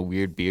for having a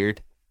weird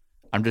beard.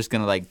 I'm just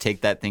gonna like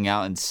take that thing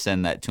out and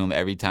send that to him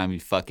every time he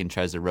fucking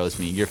tries to roast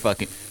me. Your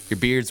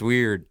beard's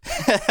weird.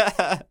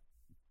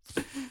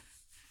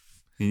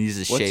 He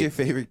needs to What's shape. your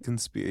favorite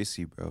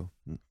conspiracy, bro?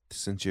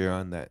 Since you're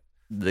on that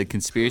The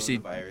conspiracy,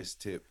 coronavirus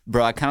tip.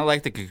 bro. I kind of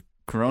like the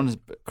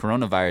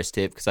coronavirus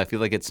tip because I feel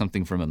like it's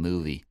something from a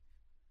movie.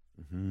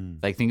 Mm-hmm.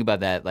 Like think about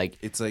that. Like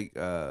It's like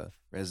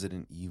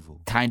Resident Evil.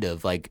 kind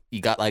of like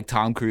you got like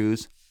Tom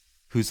Cruise,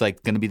 who's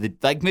like gonna be the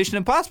like Mission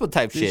Impossible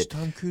type Bitch, shit.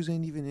 Tom Cruise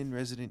ain't even in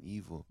Resident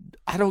Evil.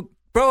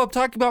 Bro, I'm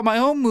talking about my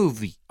own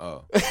movie.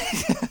 Oh.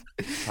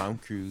 Tom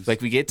Cruise.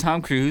 Like we get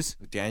Tom Cruise.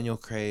 Daniel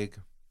Craig.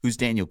 Who's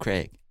Daniel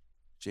Craig?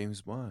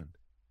 James Bond.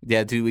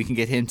 Yeah, dude, we can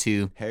get him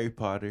too. Harry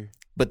Potter.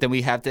 But then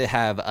we have to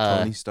have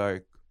Tony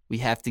Stark. we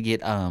have to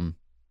get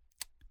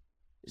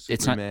it's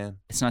Superman.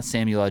 it's not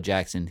Samuel L.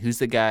 Jackson. Who's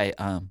the guy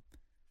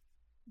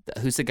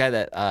who's the guy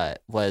that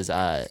was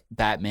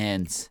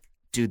Batman's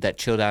dude that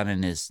chilled out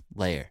in his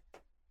lair?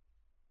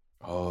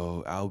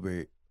 Oh,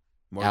 Albert.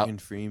 Morgan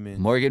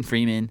Freeman. Morgan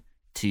Freeman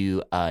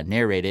to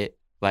narrate it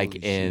like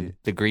Holy in shit.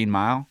 The Green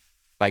Mile.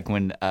 Like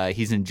when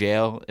he's in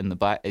jail in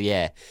the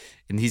yeah,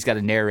 and he's got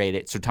to narrate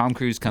it. So Tom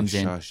Cruise comes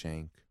in.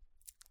 Shawshank.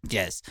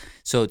 Yes.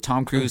 So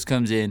Tom Cruise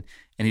comes in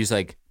and he's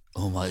like,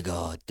 "Oh my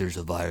God, there's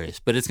a virus."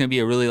 But it's gonna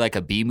be like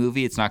a B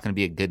movie. It's not gonna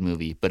be a good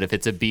movie. But if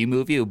it's a B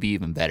movie, it'll be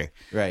even better.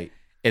 Right.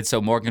 And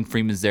so Morgan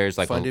Freeman's there is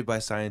like Funded by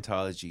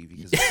Scientology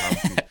because of Tom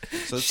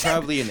Cruise. So it's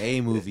probably an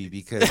A movie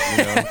because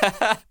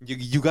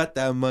you got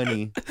that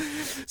money.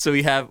 So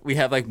we have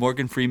like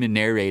Morgan Freeman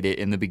narrate it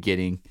in the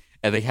beginning,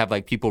 and they have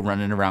like people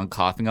running around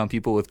coughing on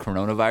people with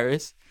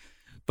coronavirus,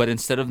 but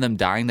instead of them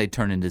dying, they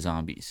turn into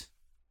zombies.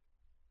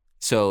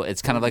 So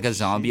it's kind of like a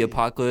zombie shit.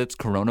 apocalypse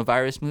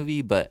coronavirus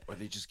movie, but Or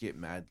they just get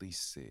madly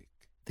sick.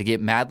 they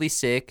get madly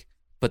sick,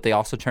 but they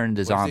also turn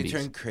into What if zombies. they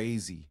turn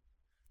crazy?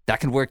 That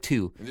can work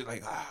too. And they're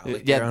like, Yeah.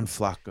 they're on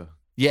Flocka.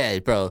 Yeah,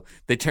 bro.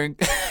 They turn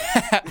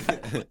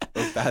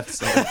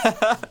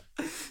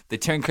they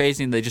turn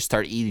crazy and they just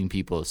start eating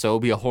people. So it'll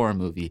be a horror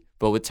movie,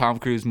 but with Tom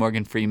Cruise,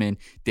 Morgan Freeman,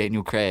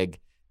 Daniel Craig,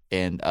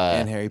 and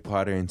Harry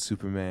Potter and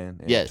Superman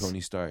and Yes.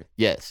 Tony Stark.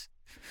 yes.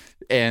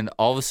 And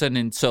all of a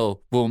sudden,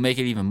 so what will make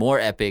it even more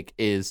epic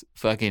is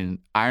fucking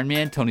Iron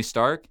Man, Tony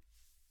Stark,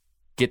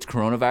 gets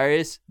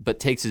coronavirus, but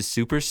takes his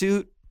super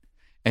suit,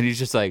 and he's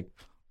just like,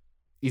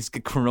 he's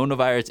got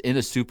coronavirus in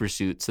a super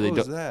suit. So What they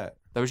was don't. that?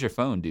 That was your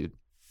phone, dude.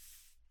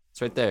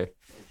 It's right there.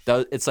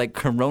 It's like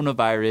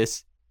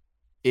coronavirus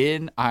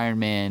in Iron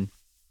Man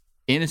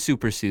in a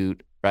super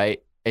suit,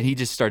 right? And he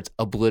just starts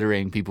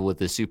obliterating people with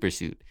this super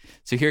suit.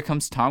 So here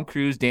comes Tom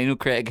Cruise, Daniel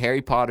Craig,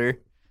 Harry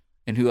Potter,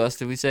 and who else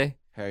did we say?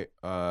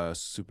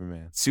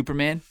 Superman.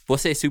 Superman. We'll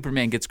say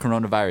Superman gets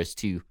coronavirus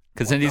too,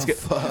 because then he's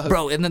fuck?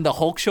 bro, and then the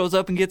Hulk shows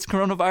up and gets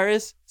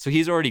coronavirus. So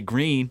he's already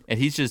green, and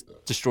he's just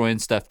destroying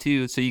stuff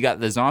too. So you got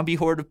the zombie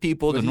horde of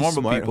people, But the he's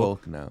normal smart people.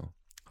 Hulk now.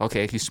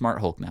 Okay, he's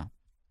smart Hulk now.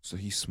 So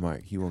he's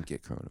smart. He won't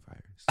get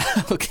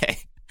coronavirus. Okay.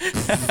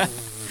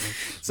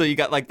 So you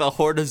got like the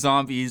horde of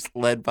zombies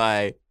led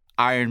by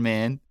Iron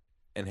Man.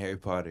 And Harry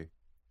Potter.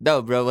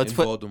 No, bro. Let's and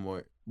put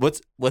Voldemort.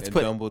 let's And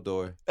put.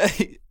 Dumbledore.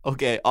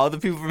 Okay, all the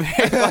people from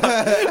Harry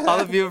Potter, all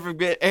the people from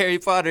Harry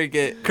Potter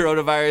get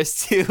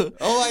coronavirus too.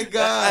 Oh my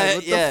god!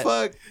 What yeah. the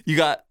fuck? You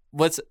got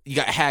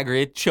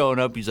Hagrid showing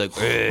up. He's like,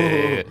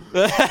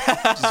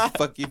 Just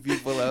fucking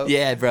people up.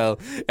 yeah, bro.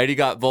 And you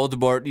got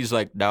Voldemort. And he's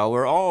like, now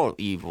we're all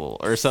evil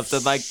or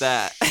something like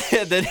that.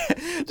 And then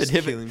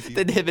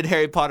him and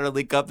Harry Potter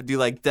link up and do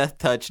like death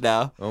touch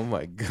now, Oh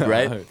my god!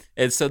 right?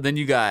 And so then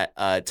you got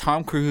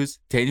Tom Cruise,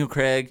 Daniel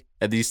Craig,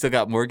 and then you still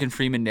got Morgan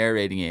Freeman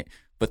narrating it.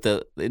 But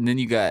and then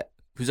you got,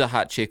 who's a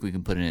hot chick we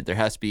can put in it? There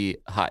has to be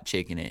a hot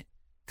chick in it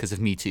because of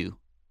Me Too.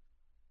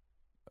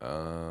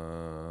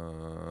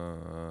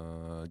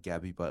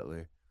 Gabby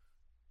Butler.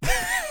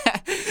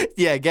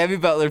 Yeah, Gabby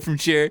Butler from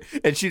Cheer,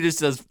 and she just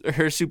does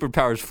her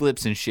superpowers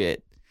flips and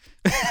shit.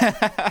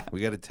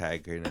 We gotta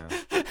tag her now.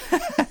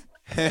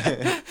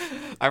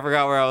 I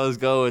forgot where I was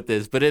going with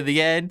this, but in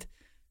the end,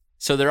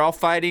 so they're all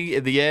fighting.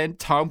 In the end,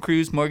 Tom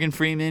Cruise, Morgan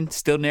Freeman,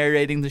 still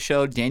narrating the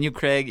show. Daniel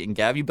Craig and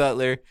Gabby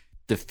Butler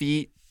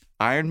defeat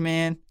Iron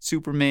Man,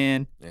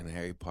 Superman, And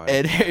Harry Potter.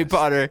 and Harry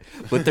Potter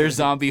with their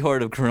zombie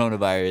horde of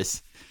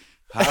coronavirus.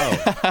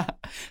 How?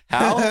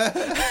 How?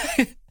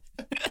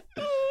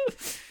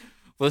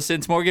 Well,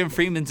 since Morgan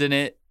Freeman's in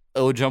it,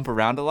 it'll jump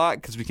around a lot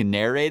because we can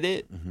narrate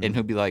it, and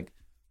he'll be like,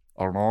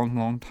 "A long,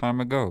 long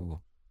time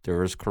ago, there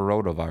was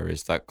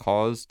coronavirus that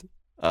caused,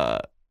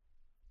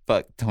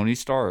 Tony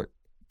Stark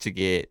to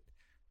get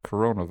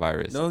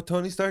coronavirus." No,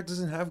 Tony Stark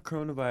doesn't have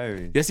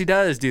coronavirus. Yes, he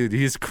does, dude.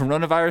 He's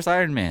coronavirus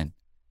Iron Man,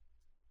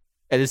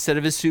 and instead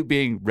of his suit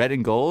being red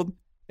and gold,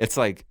 it's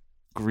like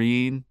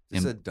green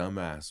This is a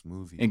dumbass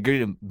movie. and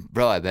green.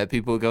 Bro, I bet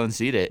people will go and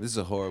see it. This is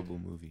a horrible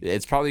movie.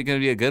 It's probably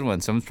going to be a good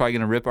one. Someone's probably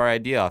going to rip our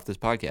idea off this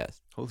podcast.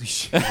 Holy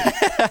shit.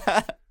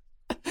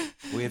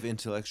 We have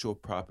intellectual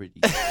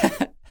property.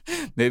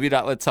 Maybe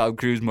not with Tom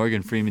Cruise,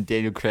 Morgan Freeman,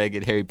 Daniel Craig,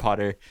 and Harry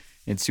Potter,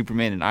 and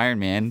Superman and Iron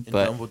Man, And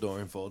but Dumbledore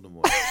and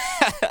Voldemort.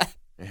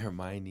 And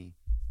Hermione.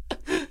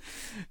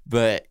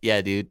 but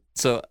yeah, dude.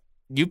 So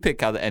you pick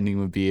how the ending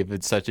would be if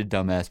it's such a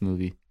dumbass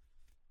movie,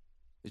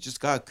 It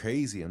just got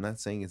crazy. I'm not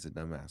saying it's a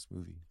dumbass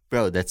movie.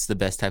 bro. That's the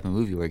best type of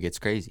movie where it gets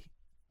crazy,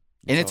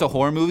 and it's So, a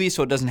horror movie,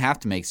 so it doesn't have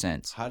to make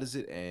sense. How does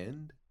it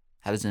end?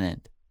 How does it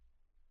end?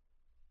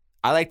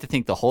 I like to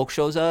think the Hulk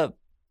shows up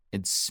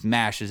and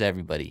smashes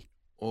everybody.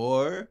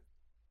 Or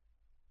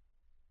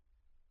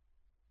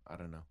I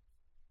don't know.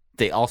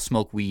 They all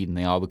smoke weed and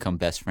they all become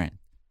best friends.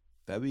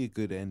 That'd be a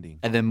good ending.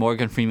 And then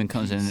Morgan Freeman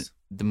comes in. Peace.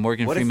 The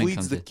Morgan What if Freeman weed's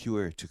comes the in.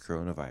 cure to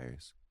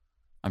coronavirus?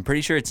 I'm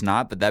pretty sure it's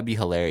not, but that'd be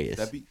hilarious.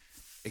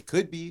 It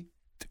could be.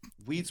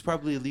 Weed's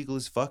probably illegal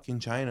as fuck in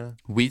China.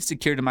 Weed's the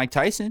cure to Mike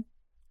Tyson,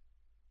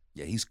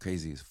 Yeah, he's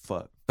crazy as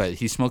fuck. but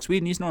he smokes weed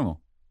and he's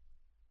normal.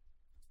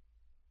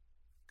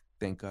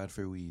 Thank God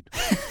for weed.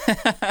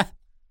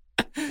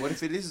 What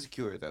if it is a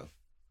cure though?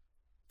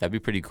 That'd be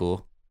pretty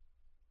cool.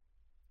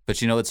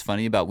 But you know what's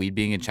funny about weed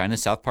being in China?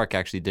 South Park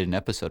actually did an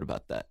episode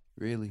about that.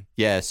 Really?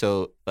 Yeah,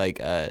 so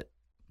like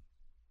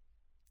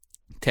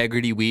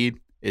Integrity Weed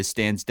is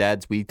Stan's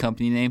dad's weed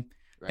company name.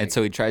 Right. And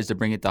so he tries to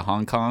bring it to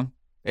Hong Kong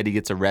and he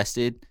gets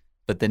arrested.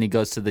 But then he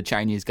goes to the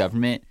Chinese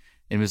government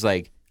and was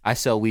like, I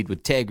sell weed with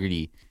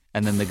integrity.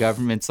 And then the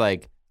government's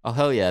like, oh,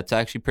 hell yeah, it's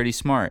actually pretty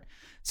smart.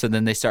 So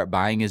then they start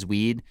buying his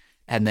weed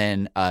and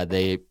then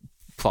they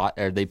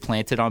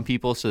plant it on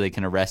people so they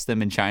can arrest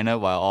them in China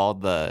while all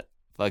the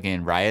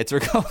fucking riots are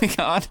going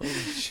on. Holy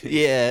shit.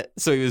 Yeah.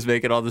 So he was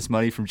making all this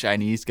money from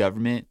Chinese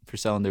government for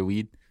selling their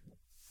weed.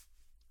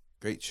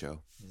 Great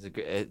show.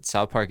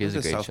 South Park is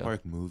a great South show.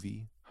 Park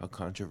movie. How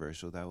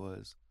controversial that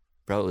was.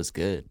 Bro, it was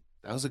good.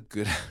 That was a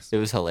good ass. It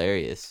was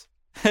hilarious.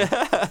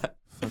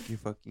 Fuck your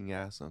fucking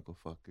ass, Uncle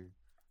Fucker.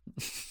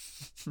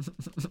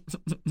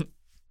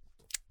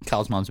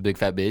 Kyle's mom's a big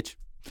fat bitch.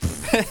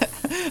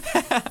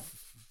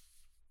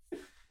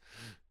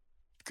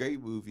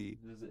 Great movie.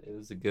 It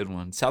was a good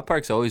one. South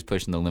Park's always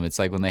pushing the limits.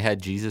 Like when they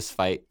had Jesus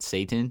fight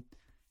Satan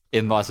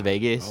in Las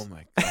Vegas. Oh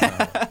my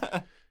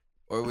god.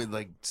 Or when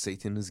like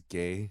Satan is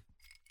gay.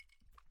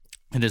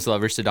 And his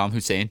lover Saddam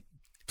Hussein.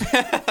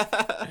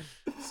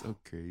 So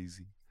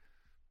crazy.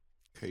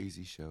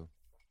 Crazy show.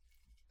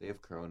 They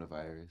have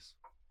coronavirus.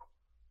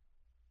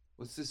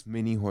 What's this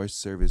mini horse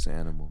service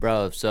animal?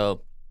 Bro,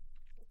 so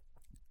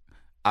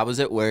I was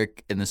at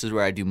work, and this is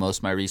where I do most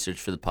of my research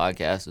for the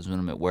podcast, is when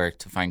I'm at work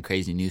to find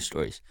crazy news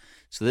stories.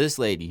 So this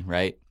lady,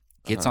 right,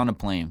 gets on a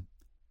plane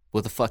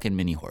with a fucking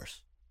mini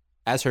horse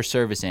as her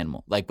service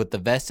animal, like with the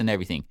vest and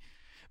everything.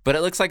 But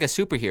it looks like a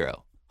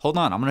superhero. Hold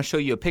on, I'm going to show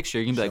you a picture.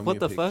 You're going to be like, what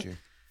the fuck?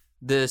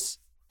 This,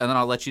 and then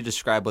I'll let you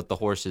describe what the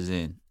horse is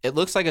in. It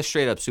looks like a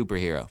straight up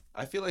superhero.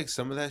 I feel like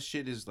some of that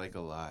shit is like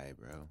a lie,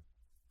 bro.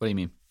 What do you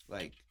mean?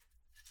 Like,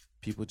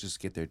 people just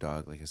get their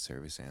dog like a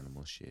service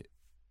animal shit.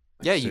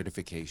 Like Yeah,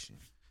 certification.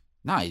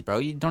 Nah, bro,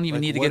 you don't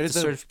even need to get the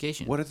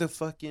certification. What are the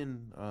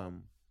fucking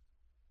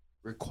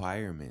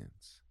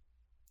requirements?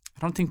 I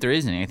don't think there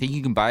is any. I think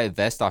you can buy a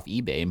vest off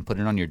eBay and put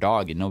it on your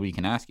dog, and nobody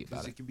can ask you about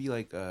Because it. it could be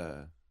like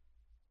a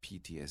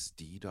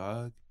PTSD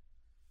dog,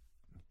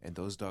 and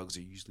those dogs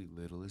are usually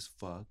little as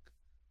fuck.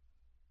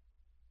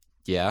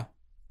 Yeah.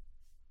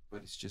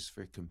 But it's just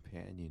for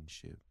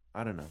companionship.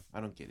 I don't know. I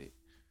don't get it.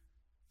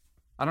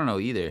 I don't know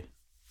either.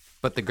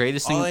 But the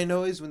greatest thing... All I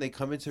know is when they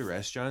come into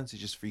restaurants, it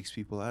just freaks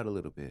people out a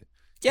little bit.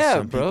 Yeah,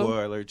 Some bro. people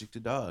are allergic to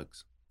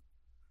dogs.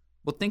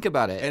 Well, think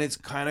about it. And it's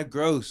kind of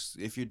gross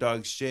if your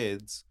dog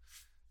sheds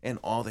and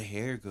all the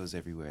hair goes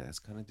everywhere. That's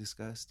kind of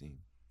disgusting.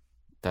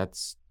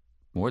 That's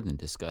more than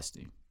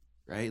disgusting.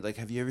 Right? Like,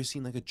 have you ever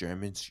seen like a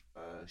German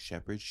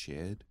shepherd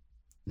shed?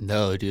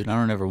 No, dude. I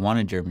don't ever want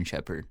a German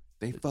Shepherd.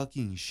 They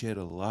fucking shed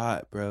a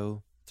lot,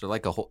 bro. They're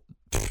like a whole...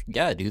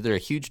 Yeah, dude. They're a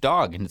huge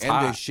dog, and it's And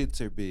hot. their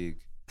shits are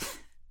big.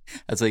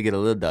 That's why you get a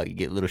little dog. You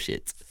get little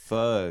shits.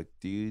 Fuck,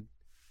 dude.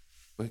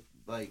 But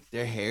like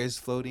their hair's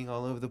floating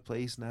all over the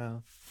place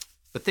now.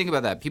 But think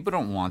about that. People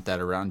don't want that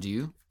around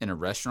you in a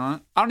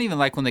restaurant. I don't even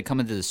like when they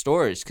come into the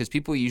stores because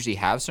people usually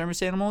have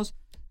service animals.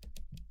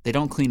 They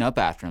don't clean up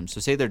after them.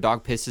 So say their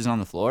dog pisses on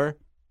the floor,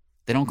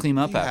 they don't clean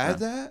up You after had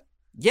them. that?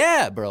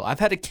 Yeah, bro. I've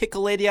had to kick a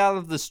lady out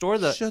of the store.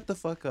 Shut the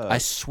fuck up. I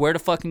swear to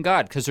fucking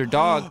God, because her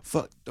dog...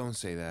 Fuck, don't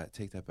say that.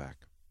 Take that back.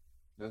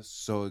 That's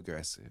so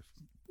aggressive.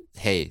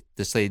 Hey,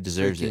 this lady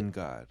deserves Freaking it.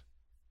 God.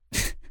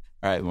 All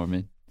right,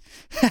 Mormon.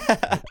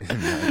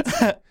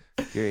 Nazi.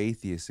 You're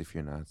atheist if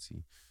you're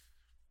Nazi.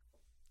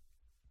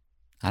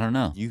 I don't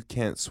know. You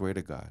can't swear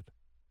to God.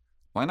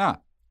 Why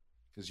not?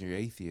 Because you're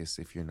atheist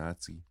if you're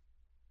Nazi.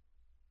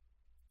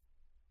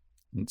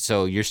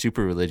 So you're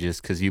super religious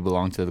because you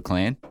belong to the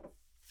Klan?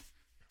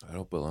 I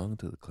don't belong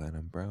to the Klan.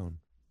 I'm brown.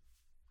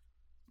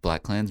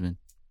 Black Klansman.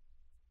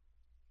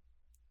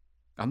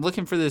 I'm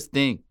looking for this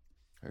thing.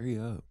 Hurry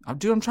up. I'm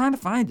trying to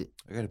find it.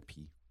 I gotta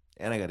pee.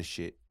 And I gotta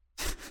shit.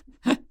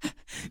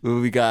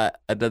 We got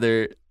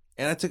another...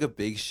 And I took a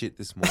big shit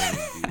this morning,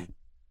 dude.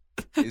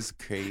 It's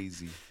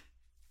crazy.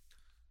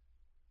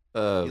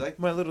 You like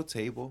my little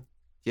table?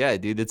 Yeah,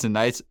 dude,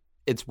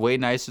 it's way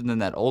nicer than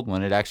that old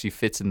one. It actually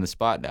fits in the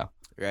spot now.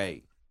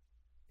 Right.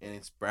 And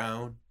it's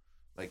brown,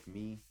 like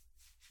me.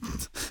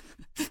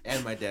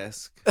 And my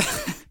desk.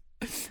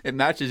 It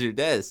matches your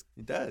desk.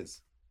 It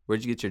does.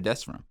 Where'd you get your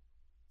desk from?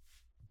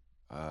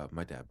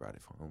 My dad brought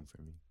it home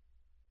for me.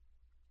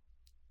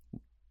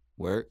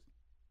 Work?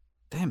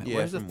 Damn it, Yeah,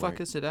 where the from fuck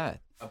work. is it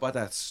at? I bought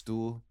that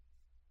stool,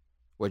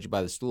 Where'd you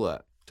buy the stool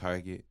at?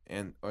 Target,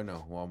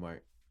 Walmart. Walmart?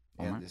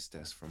 And this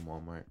desk from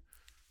Walmart.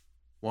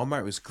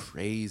 Walmart was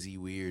crazy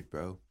weird,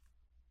 bro.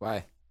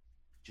 Why?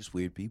 Just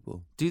weird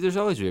people. Dude, there's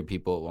always weird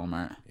people at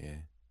Walmart. Yeah.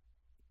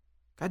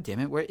 God damn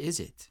it, where is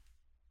it?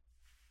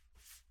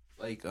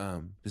 Like,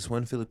 this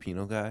one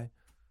Filipino guy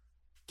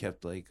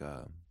kept, like,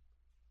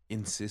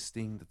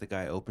 insisting that the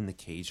guy open the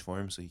cage for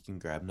him so he can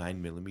grab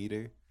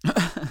 9mm.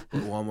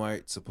 But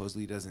Walmart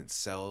supposedly doesn't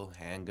sell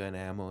handgun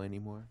ammo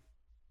anymore.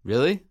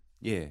 Really?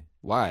 Yeah.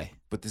 Why?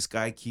 But this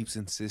guy keeps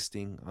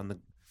insisting on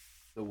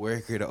the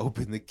worker to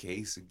open the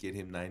case and get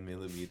him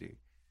 9mm.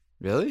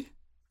 Really?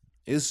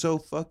 It's so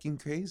fucking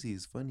crazy.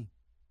 It's funny.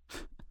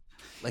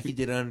 Like he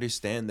didn't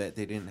understand that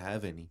they didn't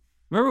have any.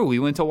 Remember we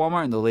went to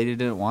Walmart and the lady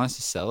didn't want us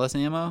to sell us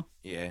ammo?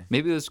 Yeah.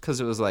 Maybe it was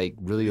because it was like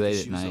really late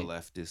at She was night. a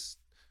leftist.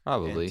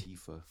 Probably.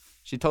 Antifa.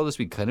 She told us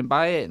we couldn't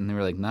buy it, and they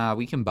were like, nah,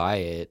 we can buy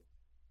it.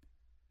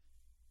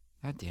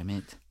 God damn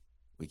it.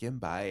 We can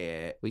buy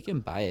it. We can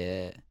buy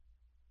it.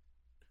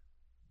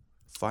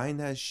 Find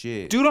that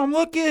shit. Dude, I'm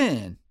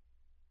looking.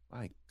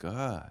 My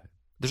God.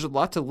 There's a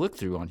lot to look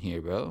through on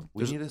here, bro.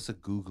 We need us a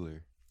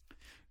Googler.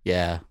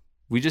 Yeah.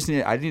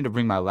 I need to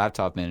bring my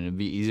laptop in. It'd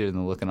be easier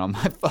than looking on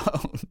my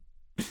phone.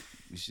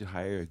 We should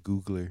hire a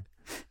Googler.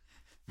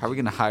 How are we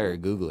going to hire a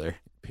Googler?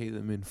 Pay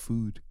them in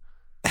food.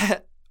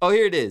 Oh,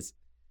 here it is.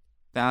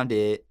 Found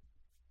it.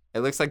 It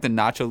looks like the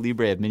Nacho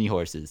Libre of mini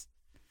horses.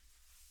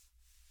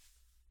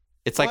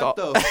 It's like What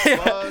the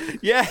fuck?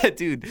 Yeah,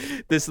 dude.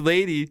 This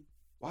lady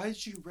Why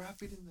did you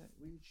wrap it in that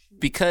weird shit?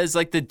 Because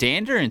like the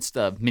dander and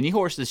stuff, mini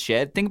horses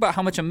shed. Think about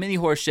how much a mini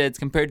horse sheds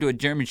compared to a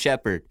German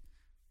Shepherd.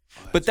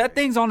 But that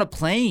thing's on a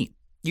plane.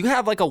 You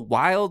have like a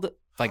wild.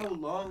 Like, how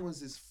long was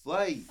his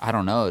flight? I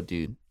don't know,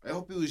 dude. I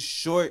hope it was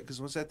short,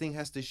 because once that thing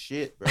has to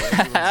shit, bro,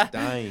 everyone's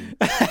dying.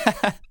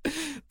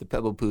 The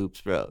pebble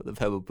poops, bro. The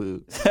pebble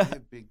poops.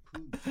 Big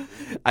poops, bro.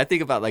 I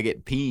think about like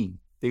it peeing.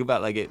 Think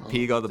about like it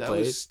peeing on the that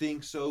plane. That would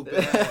stink so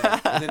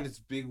bad. And then its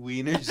big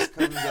wiener just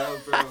comes out,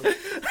 bro.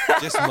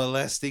 Just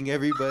molesting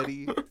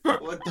everybody.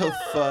 What the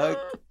fuck?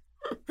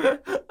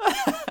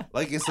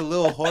 Like, it's a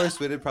little horse,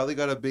 but it probably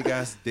got a big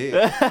ass dick.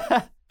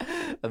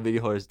 A mini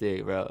horse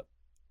dick, bro.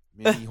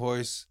 Mini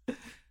horse,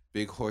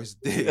 big horse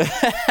dick.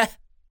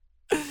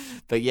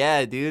 But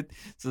yeah, dude.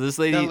 So this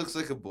lady. That looks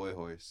like a boy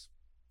horse.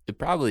 It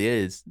probably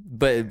is.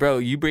 But bro,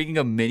 you bringing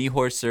a mini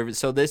horse service.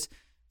 So this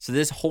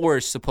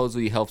horse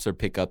supposedly helps her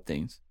pick up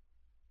things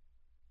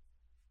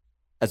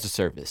as a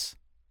service.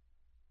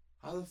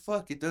 How the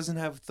fuck? It doesn't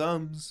have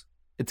thumbs.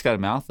 It's got a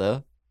mouth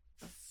though.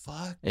 The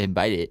fuck? And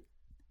bite it.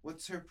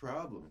 What's her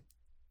problem?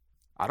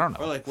 I don't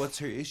know. Or like, what's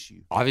her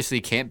issue? Obviously,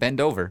 can't bend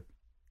over.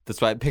 That's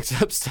why it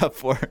picks up stuff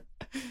for her.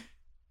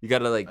 You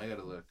gotta like. I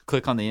gotta look.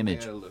 Click on the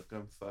image. I gotta look.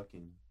 I'm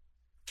fucking.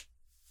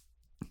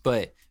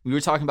 But we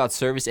were talking about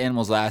service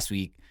animals last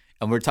week,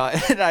 and we're talking.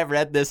 And I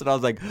read this, and I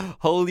was like,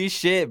 "Holy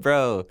shit,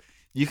 bro!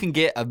 You can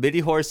get a mini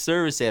horse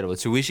service animal.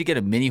 So we should get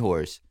a mini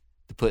horse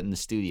to put in the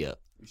studio.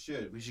 We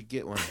should. We should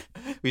get one.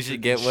 We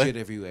should get one. Shit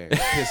everywhere.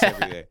 Piss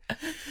everywhere.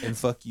 And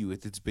fuck you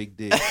with its big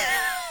dick.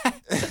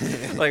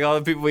 Like all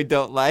the people we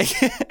don't like.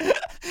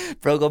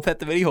 Bro, go pet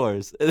the mini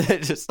horse. And then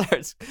it just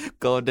starts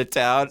going to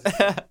town.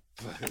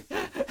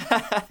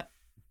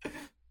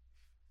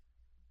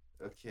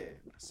 Okay.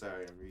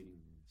 Sorry, I'm reading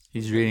this.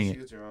 He's reading it.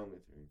 What's wrong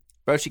with her?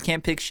 Bro, she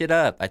can't pick shit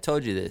up. I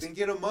told you this. Then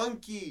get a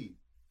monkey.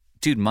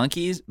 Dude,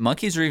 monkeys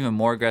are even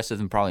more aggressive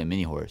than probably a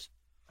mini horse.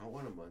 I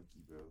want a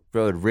monkey, bro.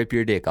 Bro, it'd rip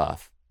your dick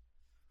off.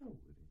 No, it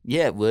wouldn't.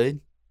 Yeah, it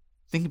would.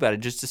 Think about it.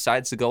 Just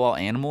decides to go all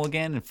animal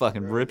again and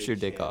fucking Bro, rips they your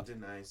dick can't off.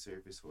 Deny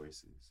service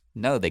horses.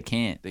 No, they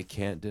can't. They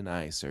can't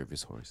deny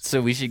service horses. So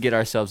we should get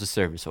ourselves a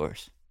service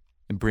horse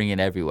and bring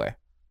it everywhere.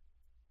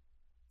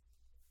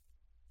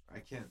 I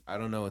can't. I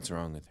don't know what's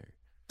wrong with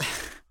her.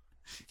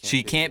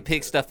 She can't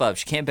pick stuff up.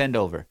 She can't bend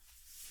over.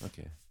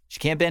 Okay. She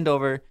can't bend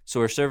over,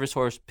 so her service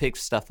horse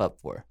picks stuff up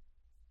for her.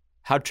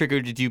 How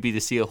triggered did you be to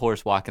see a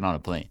horse walking on a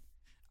plane?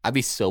 I'd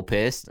be so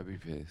pissed. I'd be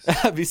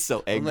pissed. I'd be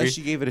so angry. Unless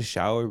she gave it a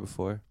shower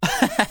before.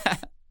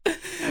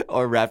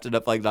 Or wrapped it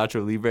up like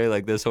Nacho Libre,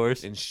 like this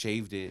horse. And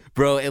shaved it.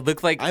 Bro, it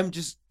looked like... I'm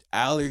just...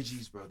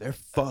 Allergies, bro. They're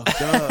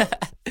fucked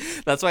up.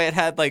 That's why it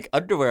had like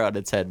underwear on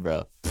its head,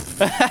 bro.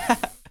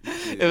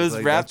 It was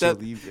like wrapped Nacho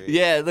up. Libre.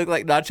 Yeah, it looked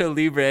like Nacho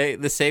Libre,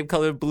 the same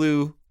color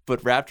blue,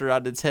 but wrapped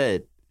around its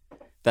head.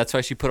 That's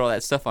why she put all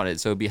that stuff on it,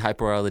 so it'd be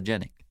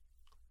hypoallergenic.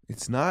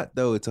 It's not,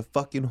 though. It's a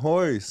fucking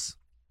horse.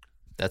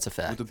 That's a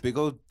fact. With a big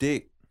old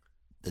dick.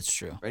 That's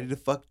true. Ready to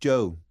fuck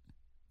Joe.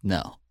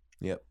 No.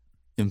 Yep.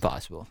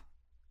 Impossible.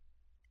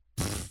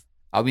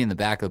 I'll be in the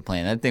back of the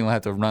plane. That thing will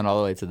have to run all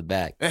the way to the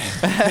back.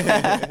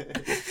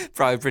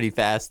 Probably pretty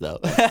fast, though.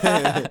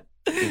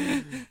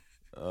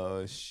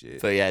 Oh,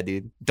 shit. But yeah,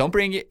 dude. Don't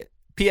bring it.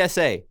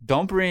 PSA.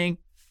 Don't bring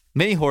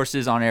mini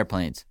horses on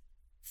airplanes.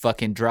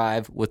 Fucking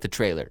drive with the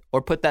trailer.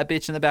 Or put that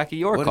bitch in the back of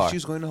your What car. if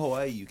she's going to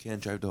Hawaii? You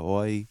can't drive to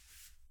Hawaii.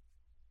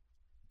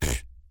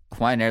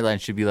 Hawaiian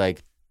Airlines should be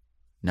like,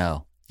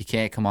 no, you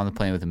can't come on the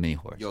plane with a mini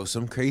horse. Yo,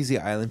 some crazy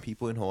island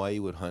people in Hawaii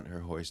would hunt her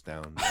horse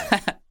down.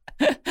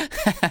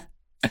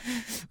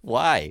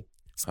 Why?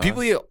 Huh?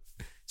 People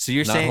so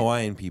you're Not saying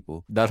Hawaiian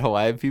people. not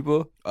Hawaiian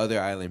people?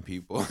 Other island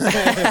people.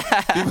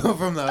 People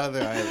from the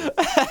other island.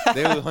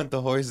 They would hunt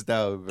the horse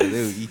down, bro.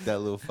 They would eat that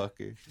little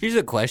fucker. Here's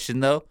a question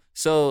though.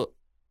 So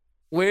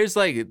where's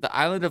like the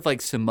island of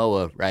like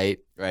Samoa, right?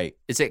 Right.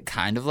 Is it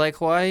kind of like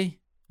Hawaii?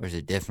 Or is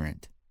it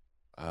different?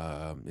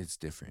 It's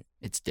different.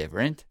 It's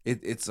different?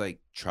 It's like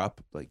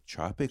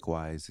tropic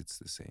wise, it's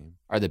the same.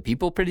 Are the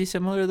people pretty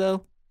similar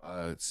though?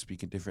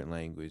 Speak a different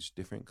language,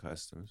 different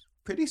customs.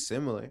 Pretty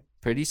similar.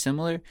 Pretty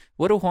similar?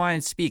 What do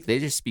Hawaiians speak? They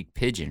just speak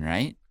pidgin,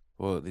 right?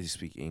 Well, they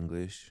speak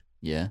English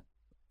Yeah.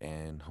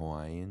 and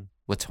Hawaiian,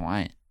 What's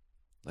Hawaiian?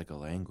 like a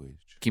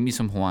language. Give me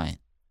some Hawaiian.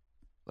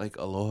 Like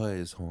aloha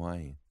is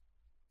Hawaiian.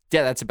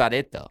 Yeah, that's about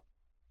it though.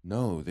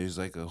 No, there's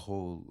like a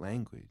whole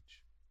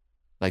language.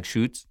 Like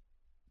shoots?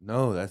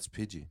 No, that's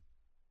pidgin.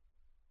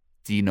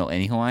 Do you know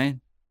any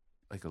Hawaiian?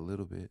 Like a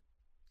little bit.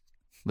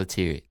 Let's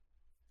hear it.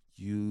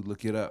 You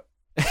look it up.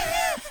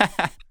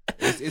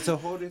 It's a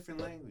whole different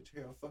language.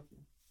 Here, I'll fucking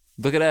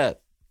Look it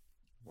up.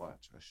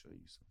 watch. I'll show you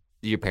some.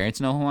 Do your parents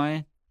know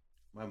Hawaiian?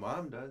 My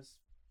mom does.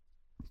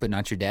 But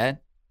not your dad?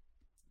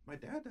 My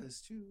dad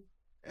does too.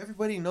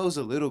 Everybody knows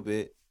a little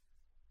bit.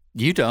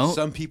 You don't?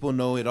 Some people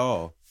know it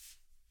all.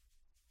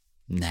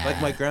 Nah.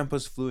 Like my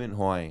grandpa's fluent in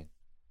Hawaiian.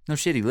 No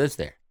shit, he lives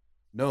there.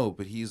 No,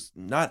 but he's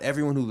not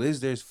everyone who lives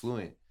there is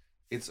fluent.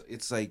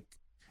 It's like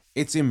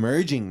it's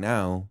emerging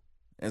now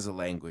as a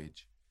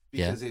language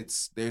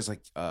because there's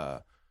like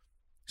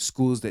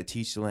schools that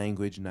teach the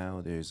language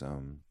now. There's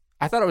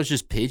I thought it was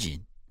just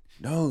Pidgin.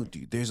 No,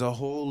 dude, there's a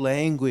whole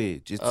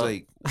language. It's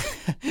like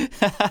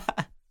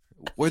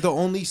we're the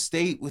only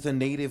state with a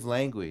native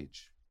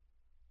language.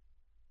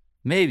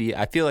 Maybe.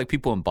 I feel like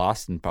people in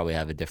Boston probably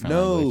have a different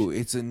language. No,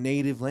 it's a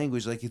native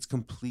language. Like, it's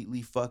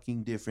completely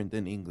fucking different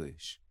than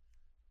English.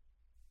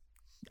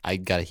 I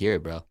gotta hear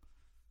it, bro.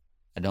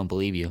 I don't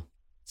believe you.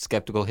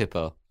 Skeptical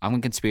hippo. I'm a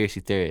conspiracy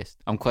theorist.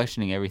 I'm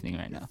questioning everything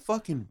right now.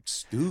 Fucking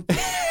stupid.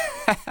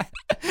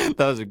 That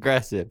was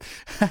aggressive.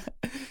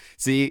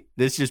 See,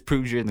 this just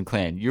proves you're in the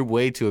clan. You're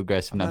way too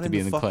aggressive not to be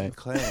in the clan.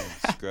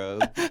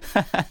 Scrub.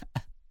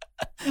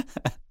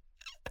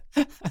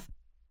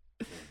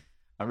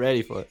 I'm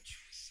ready for it.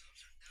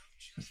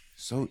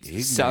 So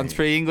ignorant. Sounds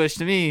pretty English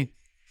to me.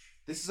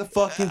 This is a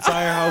fucking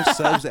Firehouse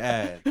Subs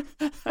ad.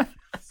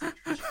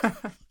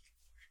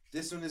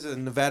 This one is a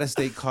Nevada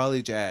State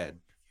College ad.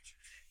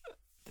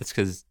 That's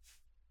because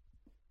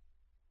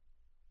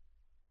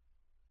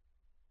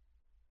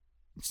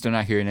I'm still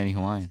not hearing any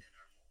Hawaiian.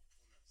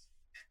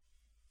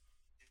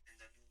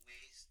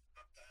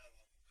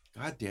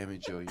 God damn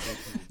it, Joe. You're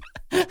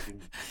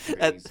fucking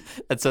crazy.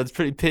 That sounds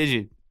pretty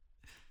Pidgin.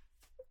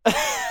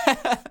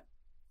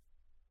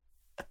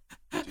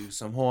 Dude,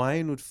 some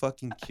Hawaiian would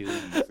fucking kill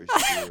you for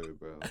sure,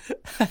 bro.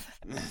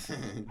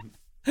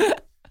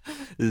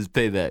 This is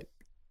payback.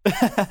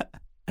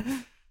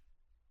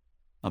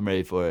 I'm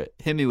ready for it.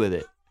 Hit me with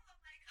it.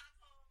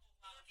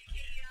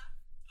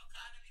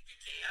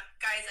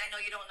 Guys, I know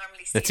you don't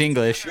normally see That's it.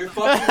 English. You're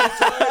fucking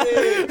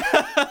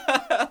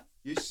retarded.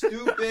 You're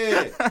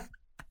stupid.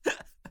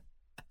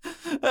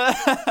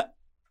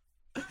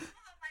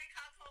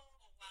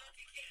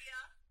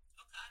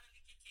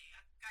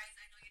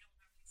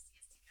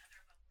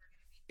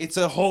 It's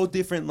a whole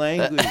different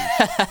language.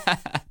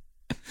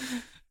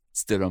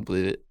 Still don't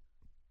believe it.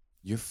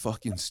 You're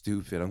fucking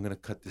stupid. I'm gonna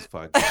cut this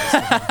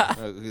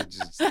podcast.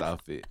 Just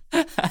stop it.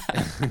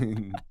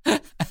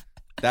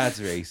 That's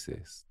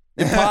racist.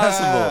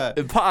 Impossible.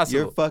 Impossible.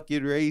 You're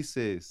fucking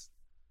racist.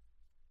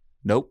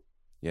 Nope.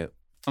 Yep.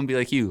 I'm gonna be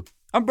like you.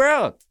 I'm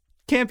brown.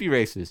 Can't be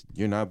racist.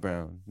 You're not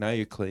brown. Now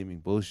you're claiming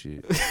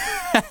bullshit.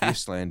 You're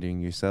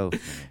slandering yourself.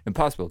 Man.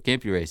 Impossible.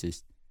 Can't be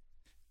racist.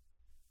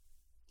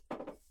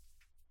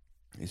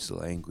 It's a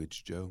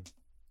language, Joe.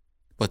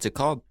 What's it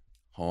called?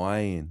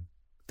 Hawaiian.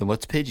 Then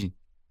what's Pidgin?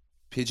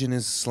 Pidgin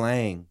is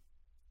slang.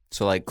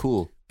 So like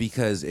cool.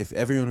 Because if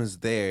everyone is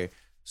there,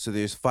 so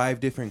there's 5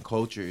 different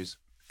cultures,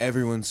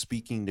 everyone's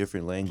speaking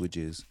different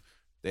languages.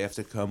 They have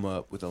to come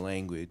up with a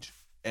language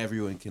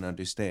everyone can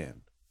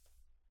understand.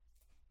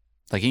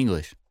 Like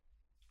English.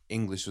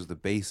 English was the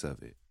base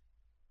of it.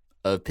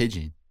 Of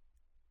Pidgin.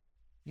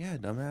 Yeah,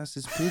 dumbass,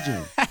 is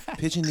Pidgin.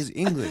 Pidgin is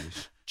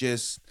English.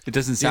 Just It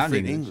doesn't sound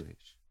different English.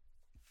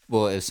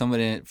 Well, if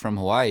somebody from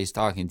Hawaii is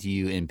talking to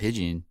you in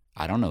Pidgin,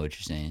 I don't know what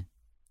you're saying.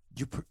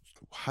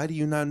 How do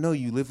you not know?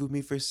 You lived with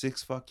me for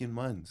 6 fucking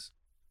months.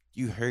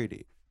 You heard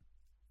it.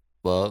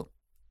 Well,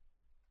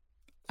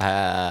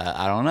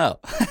 I don't know.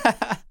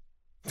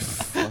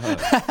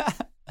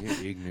 Fuck.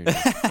 You're ignorant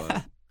as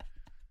fuck.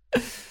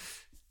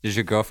 Does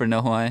your girlfriend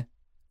know Hawaiian?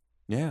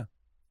 Yeah,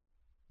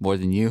 More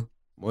than you?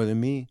 more than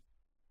me.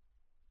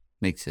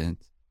 Makes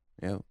sense.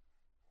 Yeah.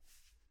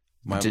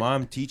 My Did-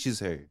 mom teaches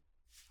her.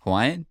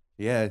 Hawaiian?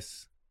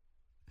 Yes.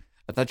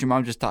 I thought your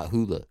mom just taught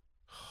hula.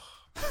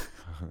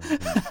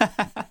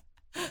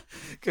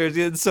 Kurt's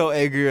getting so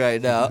angry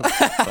right now.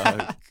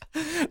 Fuck.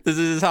 This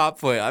is his hot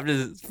point. I'm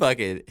just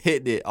fucking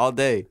hitting it all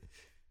day.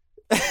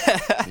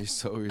 You're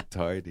so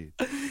retarded.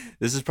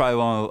 This is probably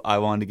one I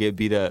wanted to get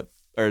beat up,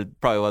 or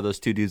probably why those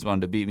 2 dudes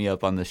wanted to beat me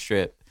up on the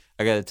strip.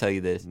 I gotta tell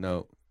you this.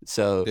 No.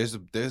 So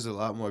There's a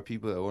lot more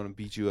people that want to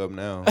beat you up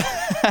now. I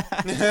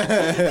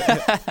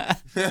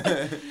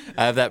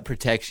have that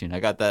protection. I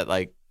got that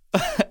like.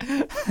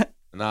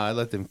 Nah, I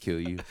let them kill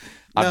you.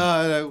 No,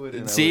 I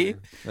wouldn't. See?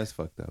 That's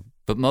fucked up.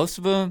 But most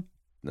of them,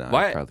 Nah,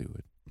 Why- I probably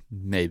would.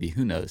 maybe.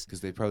 Who knows?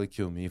 Because they'd probably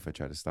kill me if I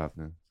try to stop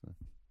them. So.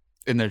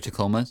 In their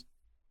Tacomas.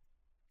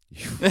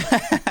 You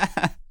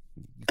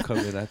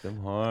coming at them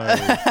hard.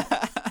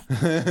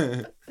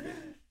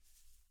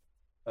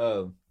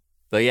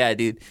 But yeah,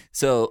 dude.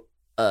 So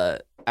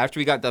after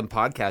we got done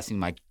podcasting,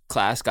 my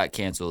class got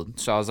canceled.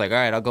 So I was like, all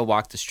right, I'll go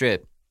walk the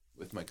strip.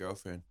 With my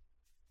girlfriend.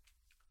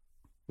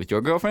 With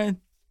your girlfriend?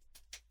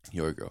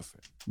 Your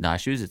girlfriend. Nah,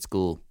 she was at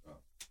school.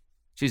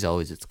 She's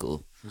always at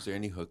school. Was there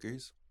any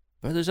hookers?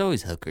 Bro, there's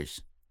always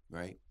hookers.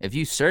 Right? If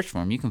you search for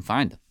them, you can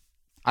find them.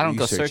 I don't Are you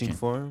go searching searching.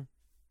 for them.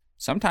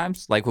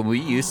 Sometimes, like when we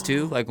used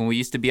to,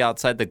 be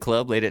outside the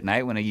club late at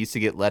night when I used to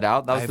get let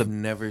out. That was I've the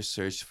never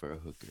searched for a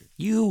hooker.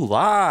 You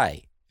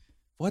lie.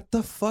 What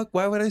the fuck?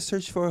 Why would I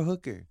search for a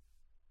hooker?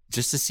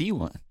 Just to see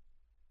one.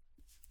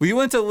 We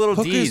went to Little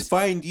Hookers D's.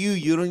 find you.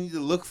 You don't need to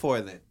look for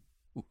them.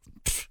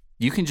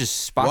 You can just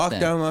spot Walk them.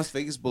 down Las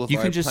Vegas Boulevard, You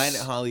can just- Planet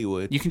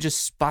Hollywood. You can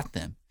just spot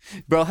them.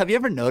 Bro, have you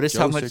ever noticed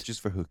Joe how much searches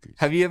for hookers.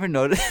 have you ever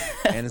noticed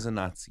And is a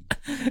Nazi.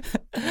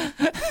 have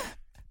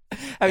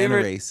and you ever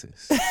a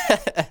racist.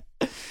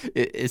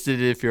 Is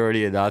it if you're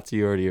already a Nazi,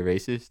 you're already a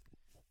racist?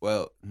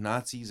 Well,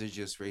 Nazis are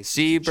just racist.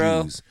 See, to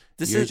bro, Jews.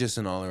 this You're is- just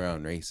an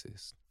all-around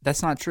racist.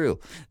 That's not true.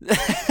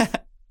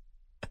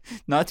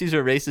 Nazis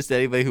are racist to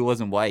anybody who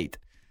wasn't white.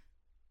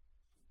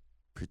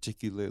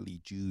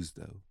 Particularly Jews,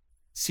 though.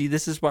 See,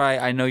 this is why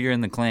I know you're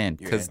in the Klan.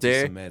 You're Because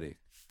anti-Semitic.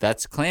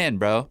 that's Klan,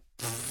 bro.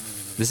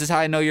 This is how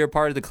I know you're a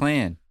part of the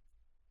Klan.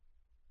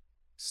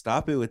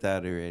 Stop it with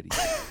that already.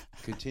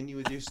 Continue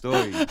with your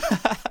story.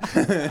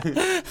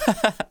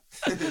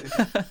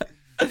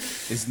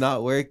 It's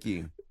not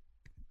working.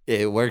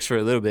 It works for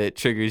a little bit,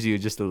 triggers you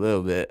just a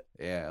little bit.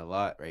 Yeah, a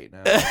lot right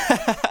now.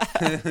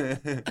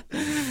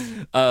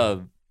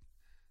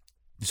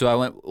 So I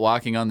went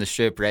walking on the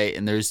strip, right?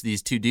 And there's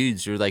these two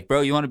dudes who were like,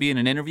 bro, you want to be in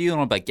an interview?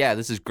 And I'm like, yeah,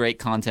 this is great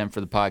content for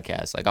the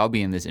podcast. Like, I'll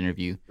be in this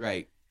interview.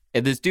 Right.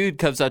 And this dude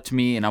comes up to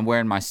me and I'm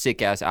wearing my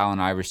sick ass Allen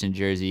Iverson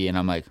jersey. And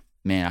I'm like,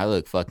 man, I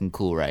look fucking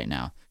cool right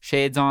now.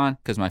 Shades on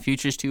because my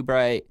future's too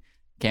bright.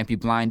 Can't be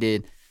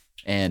blinded.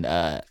 And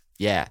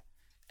yeah.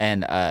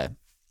 And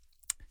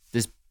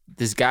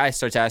this guy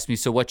starts asking me,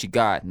 so what you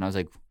got? And I was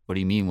like, what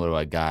do you mean, what do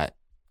I got? I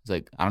was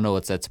like, I don't know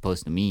what's that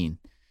supposed to mean.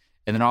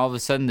 And then all of a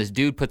sudden, this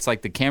dude puts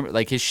like the camera,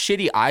 like his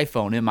shitty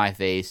iPhone in my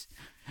face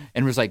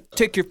and was like,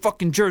 take your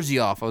fucking jersey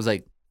off. I was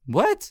like,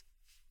 what?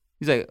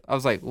 I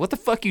was like, what the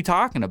fuck you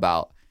talking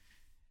about?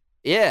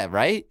 Yeah,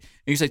 right?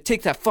 And he's like,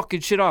 take that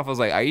fucking shit off. I was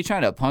like, are you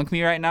trying to punk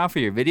me right now for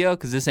your video?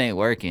 Because this ain't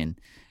working.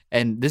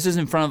 And this is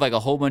in front of like a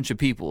whole bunch of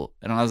people.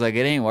 And I was like,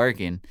 it ain't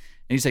working. And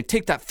he's like,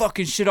 take that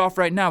fucking shit off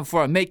right now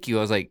before I make you.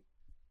 I was like,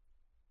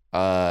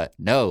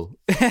 no.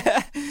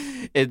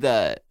 And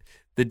the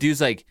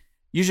dude's like,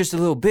 you're just a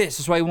little bitch.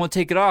 That's why you won't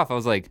take it off. I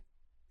was like,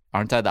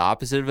 aren't I the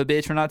opposite of a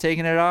bitch for not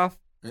taking it off?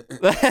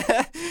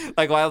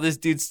 Like, while this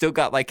dude still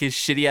got like his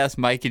shitty ass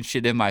mic and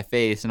shit in my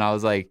face. And I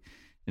was like,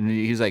 and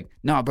he was like,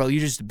 nah, bro,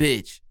 you're just a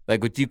bitch.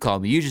 Like what you call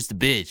me. You're just a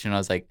bitch. And I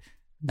was like,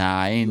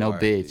 nah, I ain't no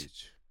bitch.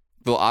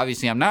 Well,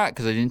 obviously I'm not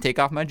because I didn't take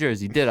off my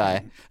jersey, did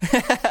I?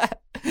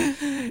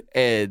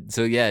 And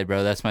so, yeah,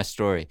 bro, that's my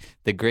story.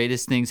 The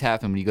greatest things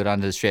happen when you go down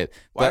to the strip.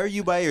 Why are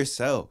you by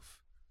yourself?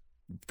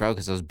 Bro,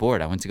 because I was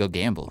bored. I went to go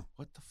gamble.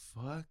 What the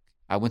fuck?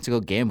 I went to go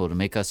gamble to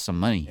make us some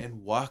money.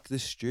 And walk the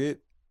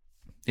strip?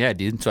 Yeah,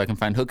 dude, so I can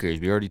find hookers.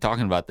 We were already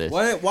talking about this.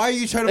 What? Why are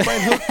you trying to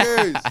find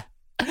hookers?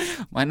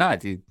 Why not,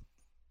 dude?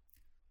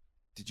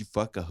 Did you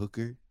fuck a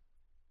hooker?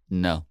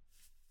 No.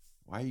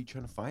 Why are you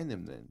trying to find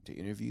them then? To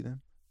interview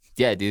them?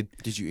 Yeah, dude.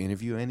 Did you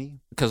interview any?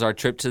 Because our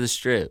trip to the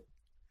strip.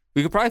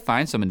 We could probably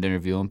find someone to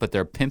interview them, but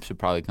their pimps would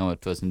probably come up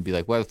to us and be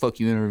like, why the fuck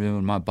you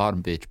interviewing my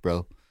bottom bitch,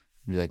 bro?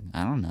 I'd be like,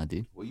 I don't know,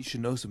 dude. Well, you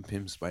should know some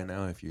pimps by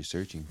now if you're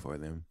searching for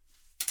them.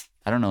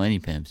 I don't know any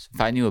pimps.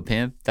 If I knew a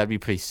pimp, that'd be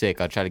pretty sick.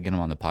 I'd try to get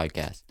him on the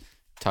podcast.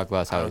 Talk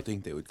about how I don't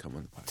think they would come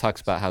on the podcast. Talks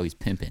about how he's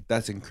pimping.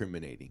 That's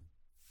incriminating.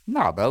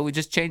 Nah, bro. We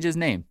just changed his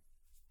name.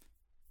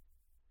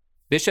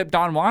 Bishop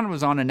Don Juan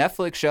was on a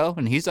Netflix show,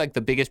 and he's like the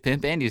biggest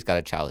pimp, and he's got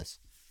a chalice.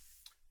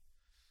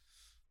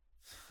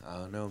 I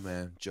don't know,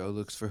 man. Joe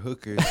looks for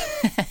hookers.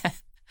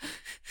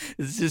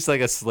 It's just like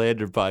a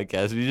slander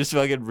podcast. We just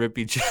fucking rip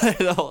each other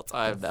the whole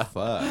time now.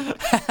 Fuck.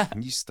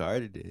 You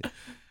started it.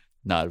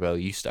 Nah, bro.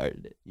 You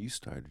started it. You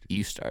started it.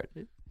 You started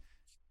it.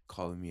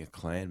 Calling me a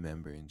Klan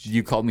member and shit.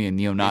 You called me a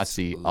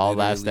neo-Nazi all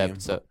last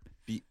episode.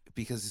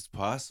 Because it's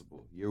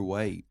possible. You're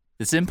white.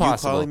 It's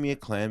impossible. You calling me a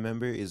Klan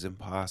member is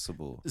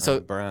impossible. So,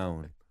 I'm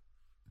brown.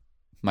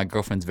 My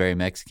girlfriend's very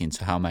Mexican,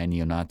 so how am I a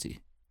neo-Nazi?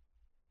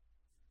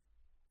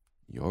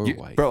 You're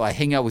white. Bro, I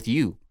hang out with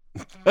you.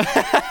 What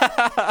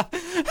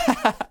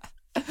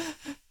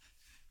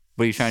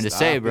are you trying to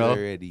say, bro?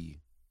 Already.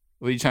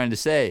 What are you trying to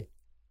say?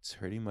 It's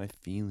hurting my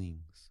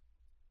feelings.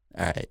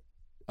 All right.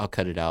 I'll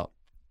cut it out.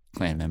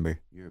 Klan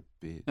member. You're a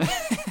bitch.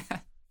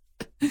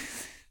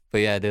 But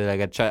yeah,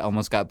 dude, I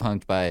almost got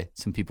punked by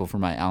some people for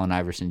my Allen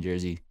Iverson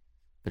jersey,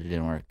 but it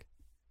didn't work.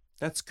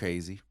 That's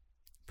crazy.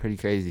 Pretty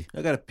crazy.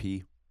 I gotta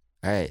pee.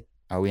 All right.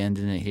 Are we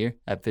ending it here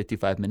at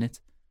 55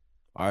 minutes?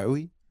 Are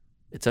we?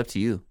 It's up to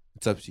you.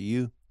 It's up to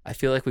you. I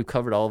feel like we've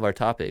covered all of our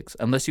topics.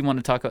 Unless you want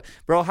to talk about...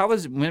 Bro,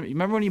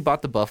 remember when you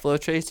bought the Buffalo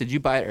Trace? Did you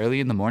buy it early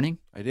in the morning?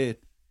 I did.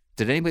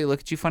 Did anybody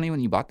look at you funny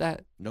when you bought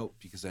that? Nope,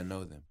 because I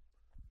know them.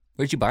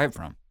 Where'd you buy it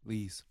from?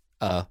 Lee's.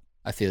 I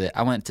feel it.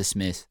 I went to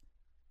Smith's.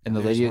 And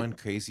There's one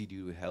crazy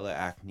dude with hella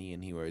acne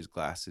and he wears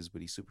glasses,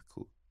 but he's super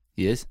cool.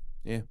 He is?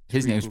 Yeah.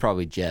 His name's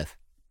probably Jeff.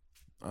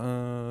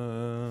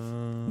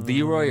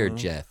 Leroy or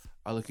Jeff?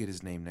 I'll look at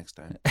his name next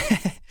time.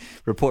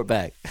 Report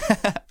back.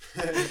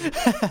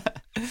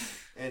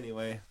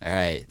 Anyway. All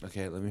right.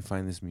 Okay, let me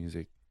find this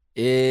music.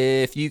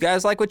 If you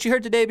guys like what you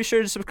heard today, be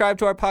sure to subscribe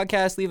to our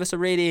podcast. Leave us a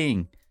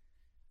rating.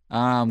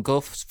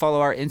 Go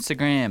follow our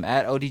Instagram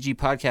at ODG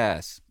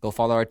Podcast. Go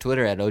follow our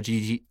Twitter at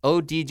ODG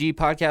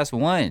Podcast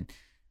 1.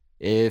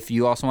 If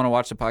you also want to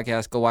watch the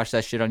podcast, go watch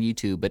that shit on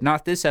YouTube. But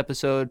not this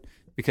episode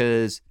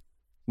because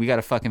we got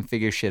to fucking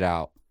figure shit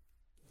out.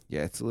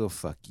 Yeah, it's a little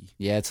fucky.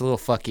 Yeah, it's a little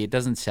fucky. It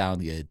doesn't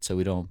sound good, so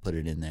we don't put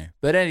it in there.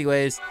 But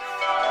anyways,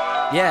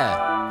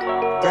 yeah.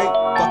 Great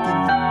fucking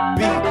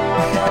beat.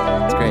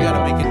 It's great. We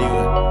gotta make a new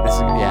one.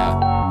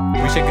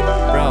 We should,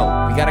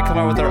 bro, we gotta come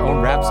out with our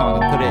own rap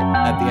song and put it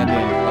at the end of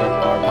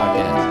our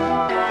podcast.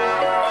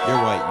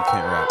 You're white, you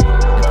can't rap.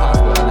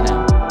 Impossible,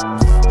 Eminem.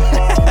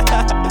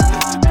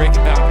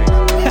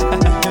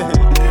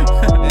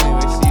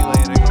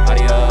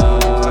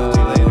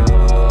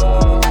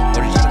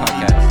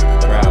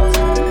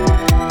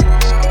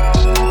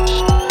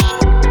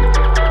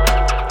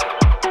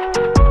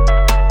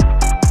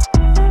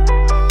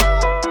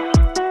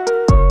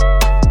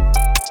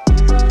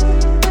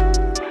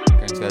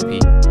 gotta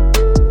pee.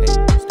 Okay,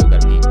 still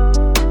gotta pee.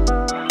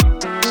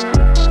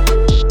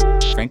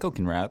 Franco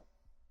can rap.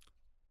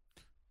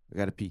 I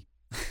gotta pee.